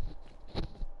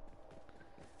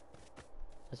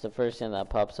 That's the first thing that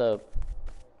pops up.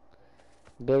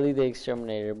 Billy the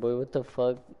Exterminator. Boy, what the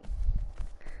fuck?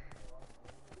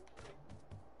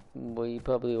 Boy, you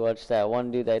probably watched that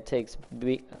one dude that takes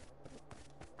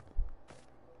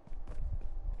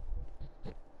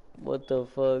What the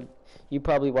fuck? You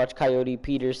probably watch Coyote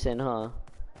Peterson, huh?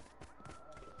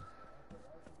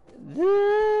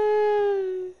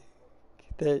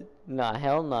 Nah,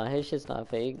 hell nah. His shit's not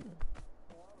fake.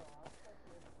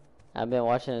 I've been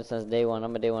watching it since day one.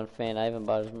 I'm a day one fan. I even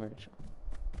bought his merch.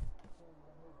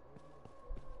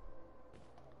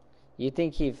 You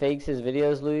think he fakes his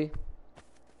videos, Louis?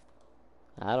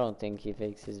 I don't think he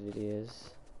fakes his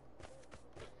videos.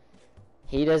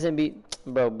 He doesn't be...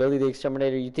 Bro, Billy the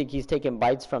Exterminator, you think he's taking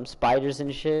bites from spiders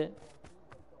and shit?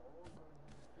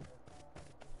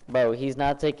 Bro, he's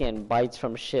not taking bites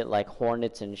from shit like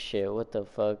hornets and shit. What the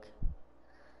fuck?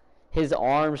 His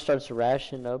arm starts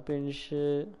rashing up and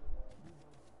shit.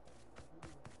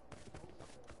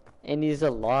 And he's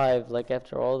alive, like,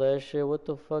 after all that shit. What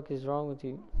the fuck is wrong with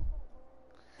you?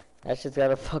 That shit's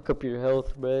gotta fuck up your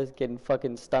health, bro. It's getting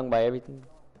fucking stung by everything.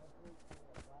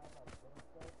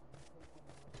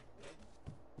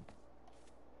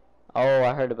 Oh,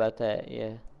 I heard about that,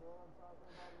 yeah.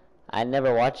 I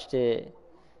never watched it.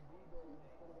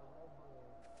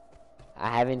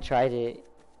 I haven't tried it.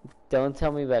 Don't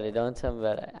tell me about it. Don't tell me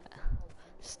about it.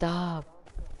 Stop.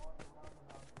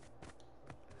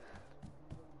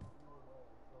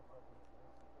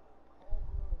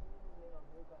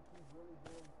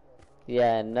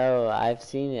 Yeah, no, I've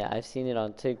seen it. I've seen it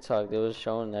on TikTok. They was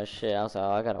showing that shit. I was like,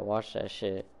 oh, I gotta watch that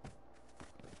shit.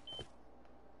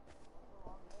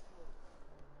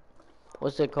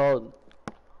 What's it called?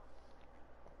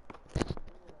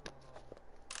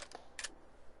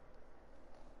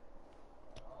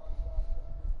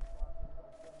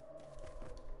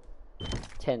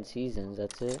 Ten seasons,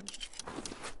 that's it.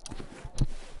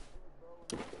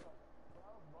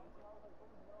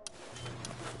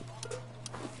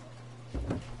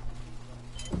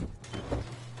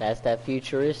 That's that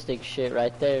futuristic shit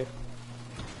right there.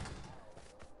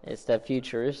 It's that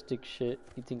futuristic shit.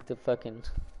 You think the fucking...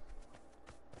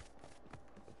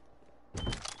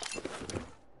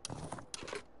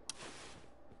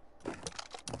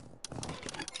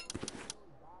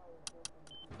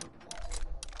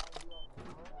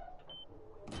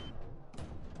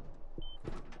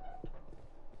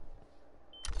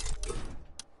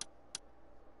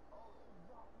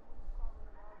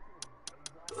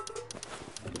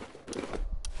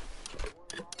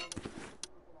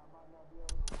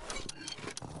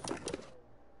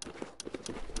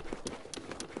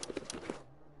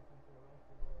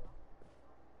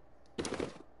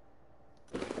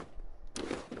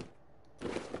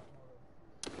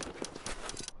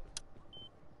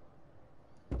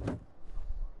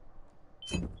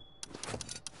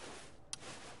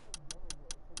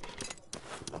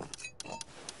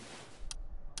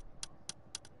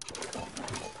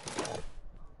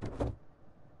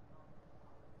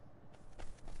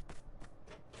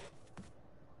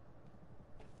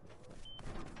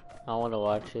 I wanna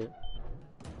watch it.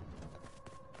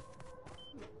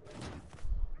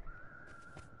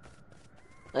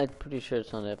 I'm pretty sure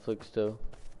it's on Netflix though.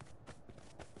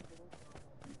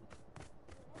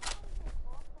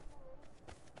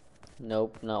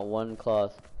 Nope, not one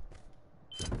cloth.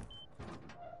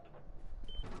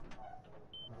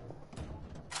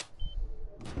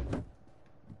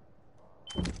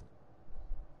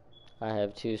 I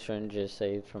have 2 syringes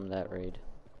saved from that raid.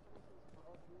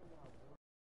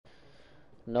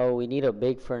 No, we need a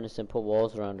big furnace and put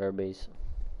walls around our base.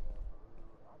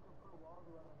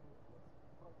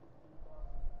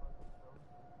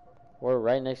 We're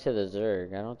right next to the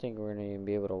Zerg. I don't think we're gonna even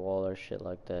be able to wall our shit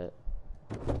like that.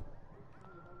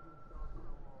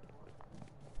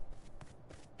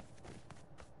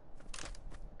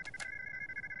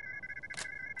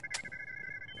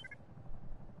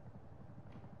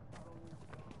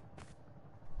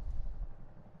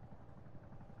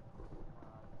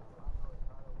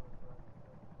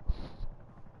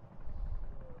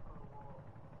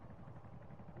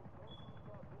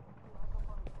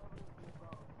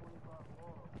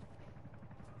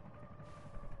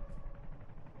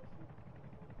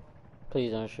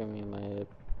 Please don't shoot me in my head.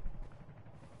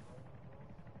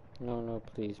 No, no,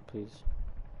 please, please.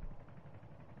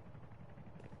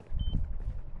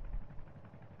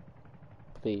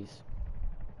 Please.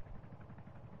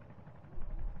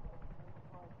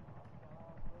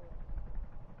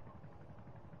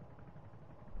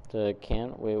 The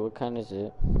can? Wait, what kind is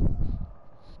it?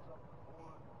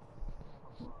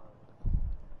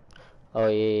 Oh,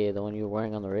 yeah, the one you were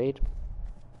wearing on the raid?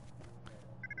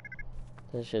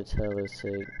 That shit's hella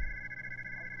sick.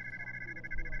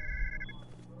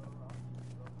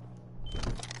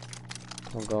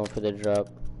 I'm going for the drop.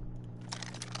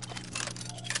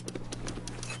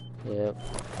 Yep.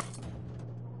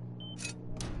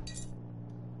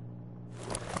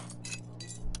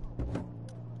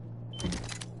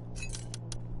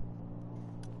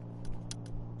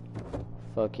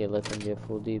 Fuck it, let them get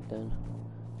full deep then.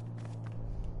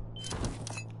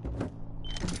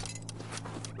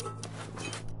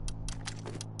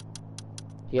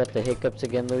 You got the hiccups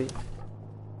again, Louis?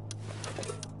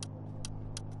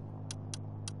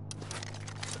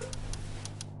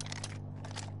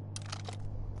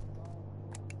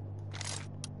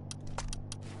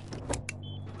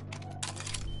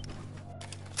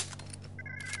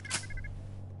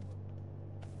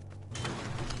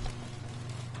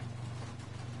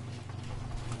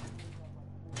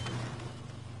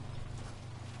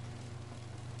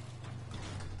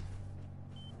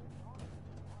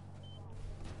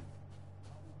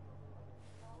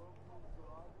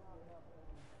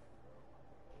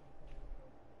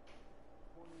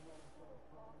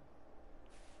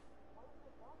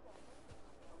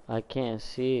 I can't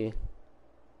see.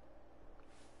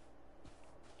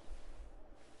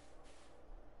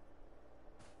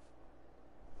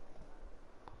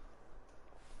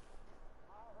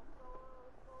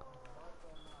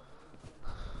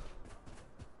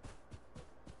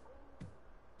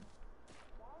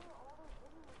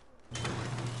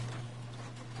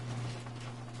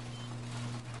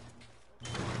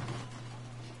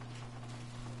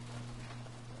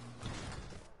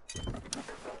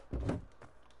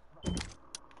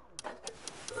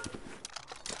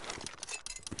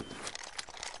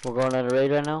 We're going on a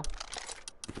raid right now?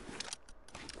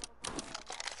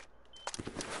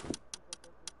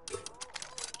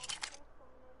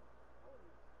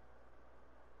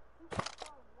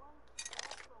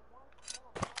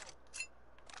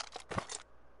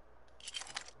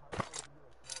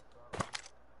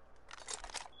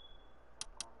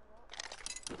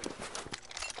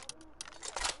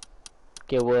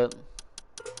 Get what?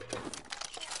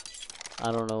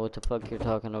 I don't know what the fuck you're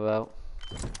talking about.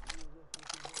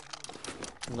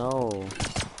 No.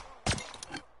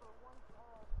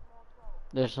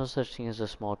 There's no such thing as a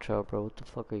small trout, bro. What the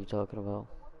fuck are you talking about?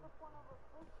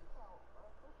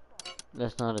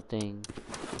 That's not a thing.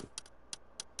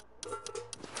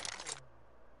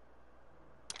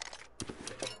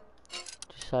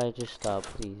 Josiah, just stop,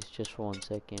 please. Just for 1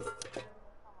 second.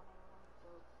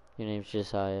 Your name's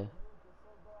Josiah.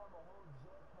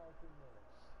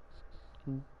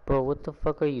 Bro, what the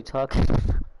fuck are you talking about?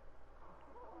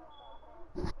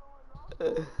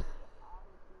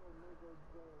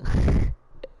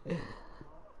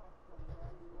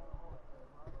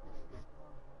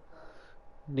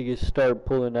 Niggas start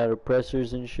pulling out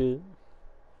oppressors and shit.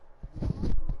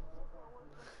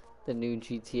 The new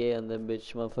GTA and them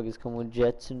bitch motherfuckers come with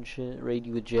jets and shit. Raid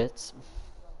you with jets.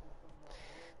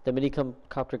 The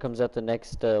minicopter comes out the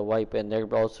next wipe, and they're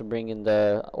also bringing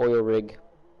the oil rig.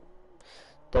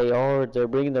 They're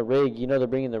bringing the rig. You know they're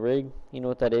bringing the rig? You know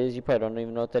what that is? You probably don't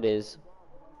even know what that is.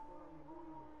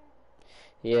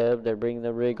 Yeah, they're bringing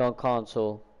the rig on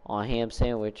console. On ham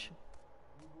sandwich.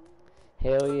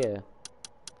 Hell yeah.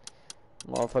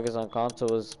 Motherfuckers on console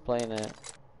was playing that.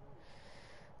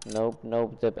 Nope,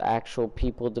 nope. The actual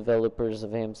people, developers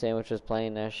of ham sandwich was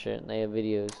playing that shit, and they have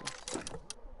videos.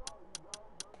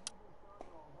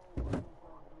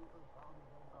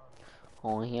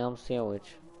 On ham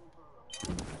sandwich.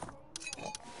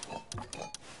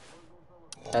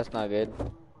 That's not good.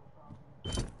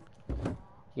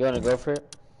 You wanna go for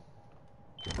it?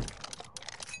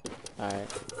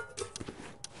 Alright.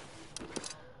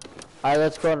 Alright,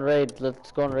 let's go and raid.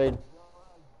 Let's go and raid.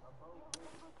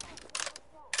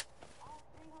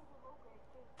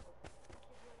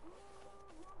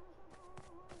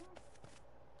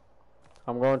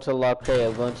 I'm going to the lock crate.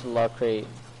 I'm going to the lock crate.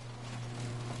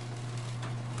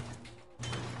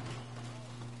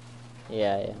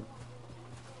 Yeah, I am.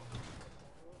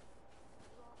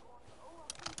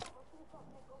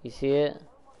 You see it?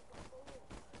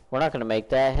 We're not gonna make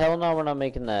that. Hell no, we're not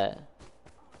making that.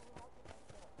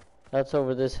 That's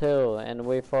over this hill and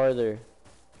way farther.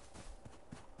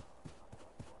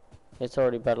 It's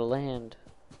already about to land.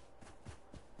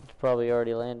 It's probably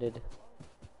already landed.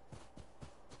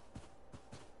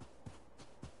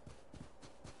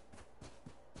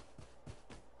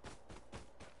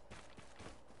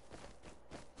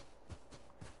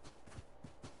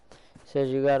 Says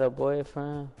you got a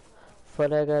boyfriend.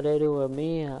 What I gotta do with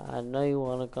me? I know you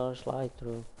wanna go slide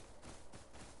through.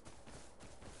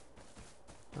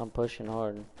 I'm pushing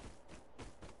hard.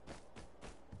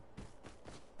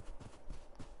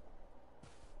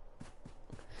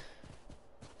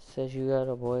 Says you got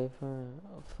a boyfriend.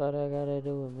 What I gotta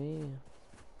do with me?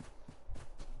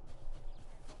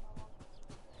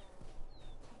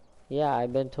 Yeah,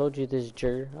 I've been told you this,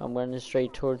 Jer. I'm running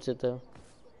straight towards it though.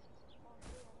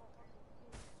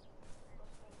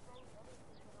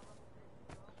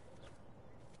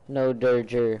 No,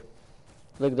 Jer.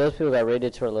 Look, those people got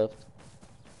raided to our left.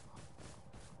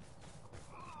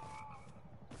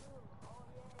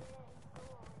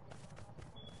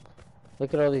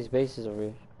 Look at all these bases over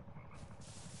here.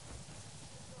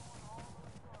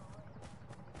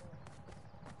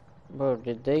 Bro,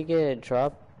 did they get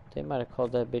dropped? They might have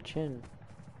called that bitch in.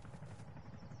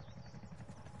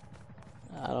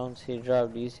 I don't see a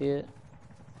drop. Do you see it?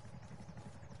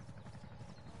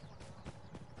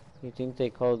 You think they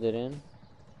called it in?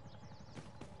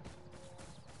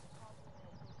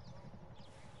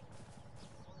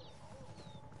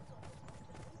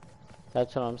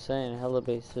 That's what I'm saying. Hella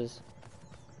bases.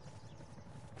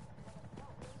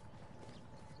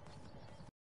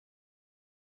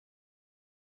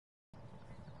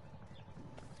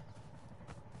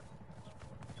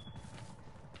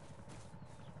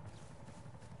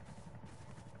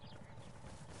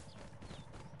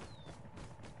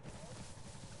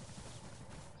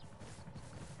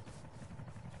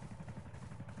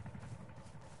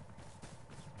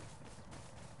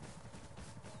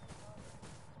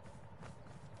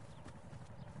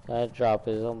 That drop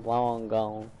is long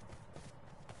gone.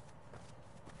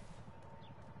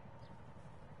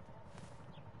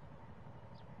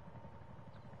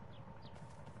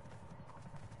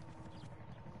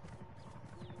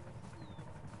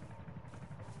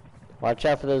 Watch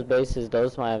out for those bases.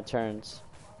 Those might have turns.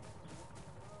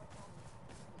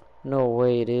 No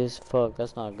way it is. Fuck,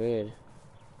 that's not good.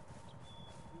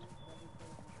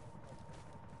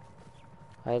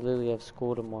 I literally have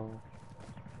school tomorrow.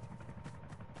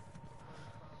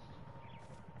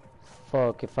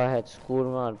 Fuck, if I had school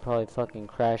tomorrow, I'd probably fucking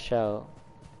crash out.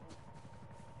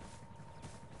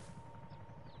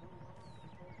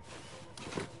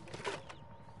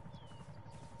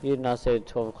 You did not say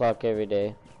 12 o'clock every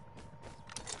day.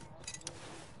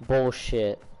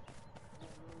 Bullshit.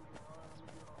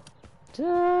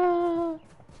 Duh.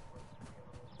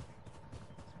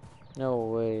 No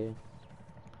way.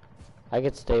 I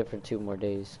could stay for 2 more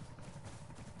days.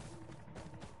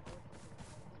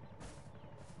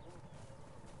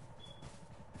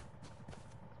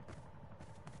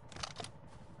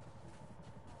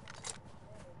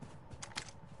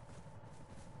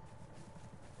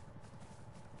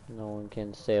 No one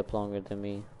can stay up longer than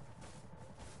me.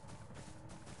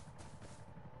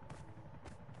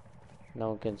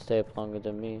 No one can stay up longer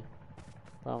than me.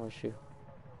 Promise you.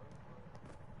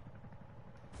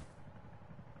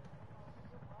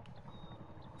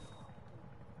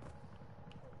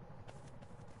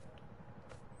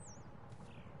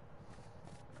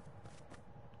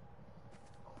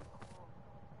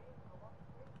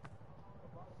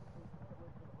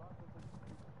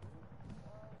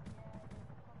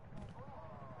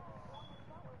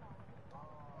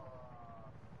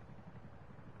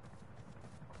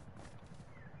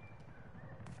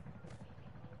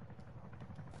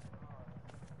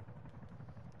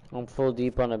 I'm full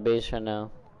deep on a base right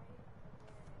now.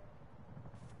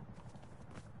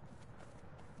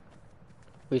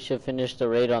 We should finish the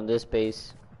raid on this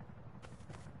base.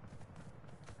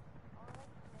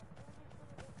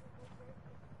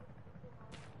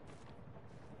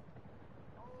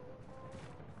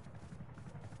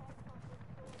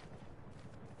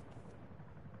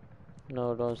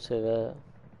 No, don't say that.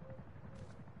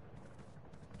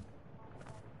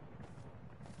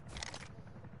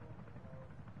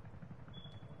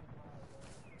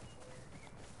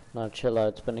 No, chill out.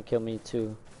 It's gonna kill me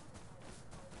too.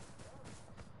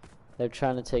 They're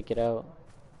trying to take it out.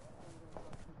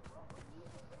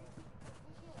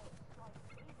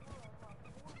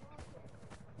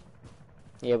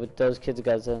 Yeah, but those kids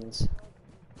got Zens.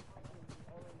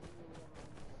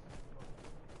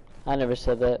 I never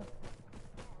said that.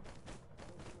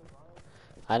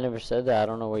 I never said that. I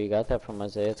don't know where you got that from,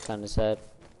 Isaiah. It's kind of sad.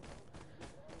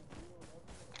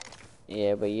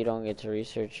 Yeah, but you don't get to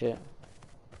research it.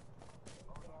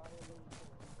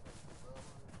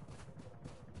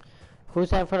 Who's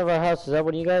that in front of our house? Is that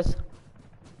one of you guys?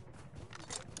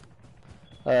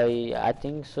 Yeah, I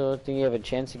think so. I think you have a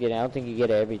chance to get it. I don't think you get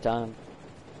it every time.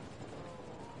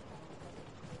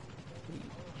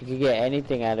 You can get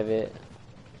anything out of it.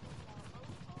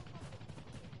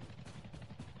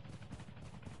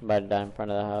 I'm about to die in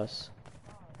front of the house.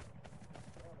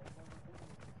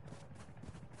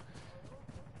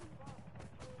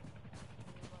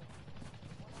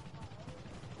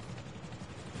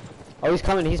 Oh, he's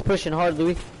coming. He's pushing hard,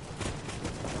 Louis.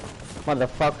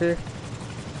 Motherfucker.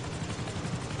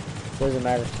 Doesn't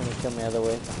matter. It's gonna kill me either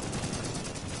way.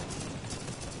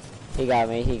 He got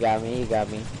me. He got me. He got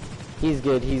me. He's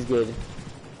good. He's good.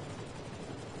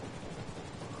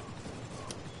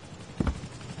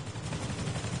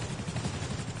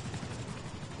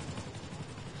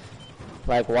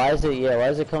 Like, why is it? Yeah, why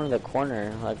is it coming to the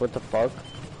corner? Like, what the fuck?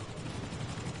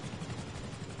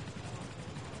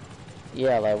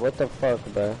 Yeah, like, what the fuck,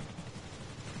 bro?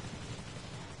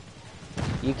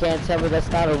 You can't tell me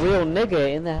that's not a real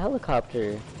nigga in the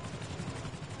helicopter.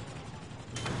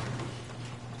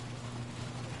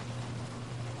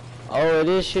 Oh, it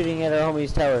is shooting at our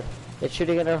homie's tower. It's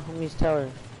shooting at our homie's tower.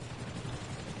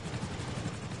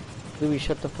 Louis,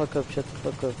 shut the fuck up, shut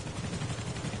the fuck up.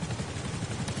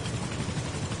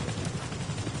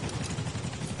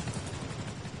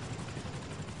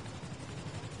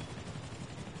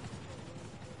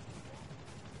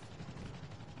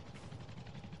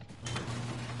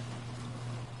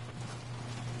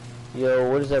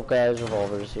 Yo, what is up, guys?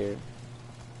 Revolvers here.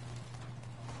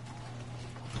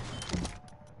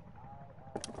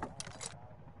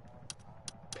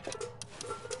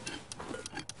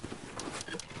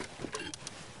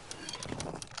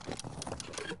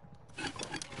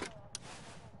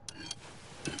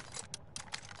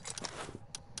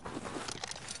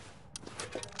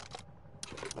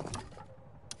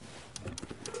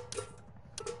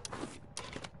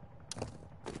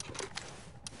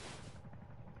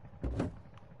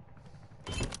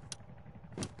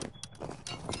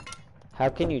 How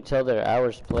can you tell their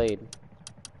hours played?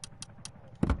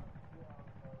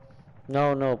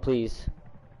 No, no, please.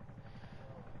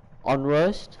 On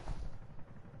Rust?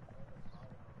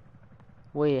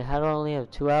 Wait, how do I only have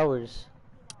 2 hours?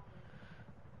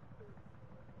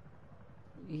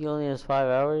 He only has 5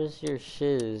 hours? Your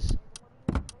shiz.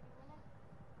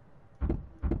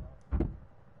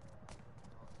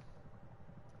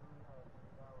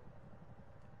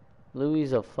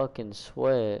 Louis a fucking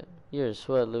sweat. You're a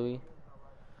sweat, Louis.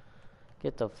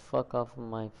 Get the fuck off of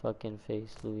my fucking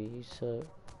face, Louis. You suck.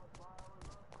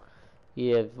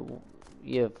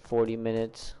 You have 40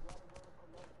 minutes.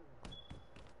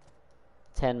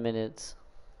 10 minutes.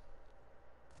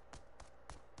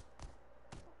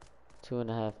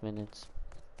 2.5 minutes.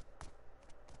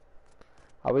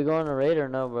 Are we going to raid or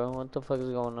no, bro? What the fuck is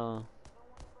going on?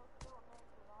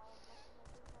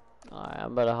 Alright,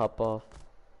 I'm about to hop off.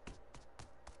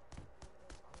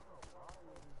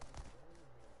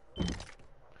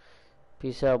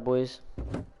 Peace out, boys.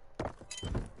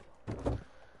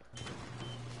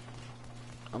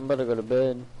 I'm about to go to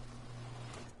bed.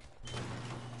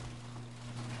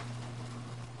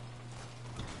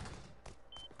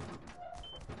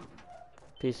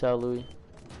 Peace out, Louis.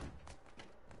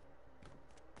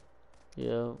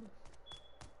 Yo.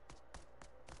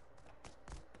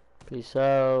 Peace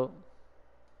out.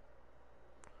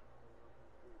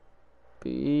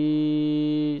 Peace.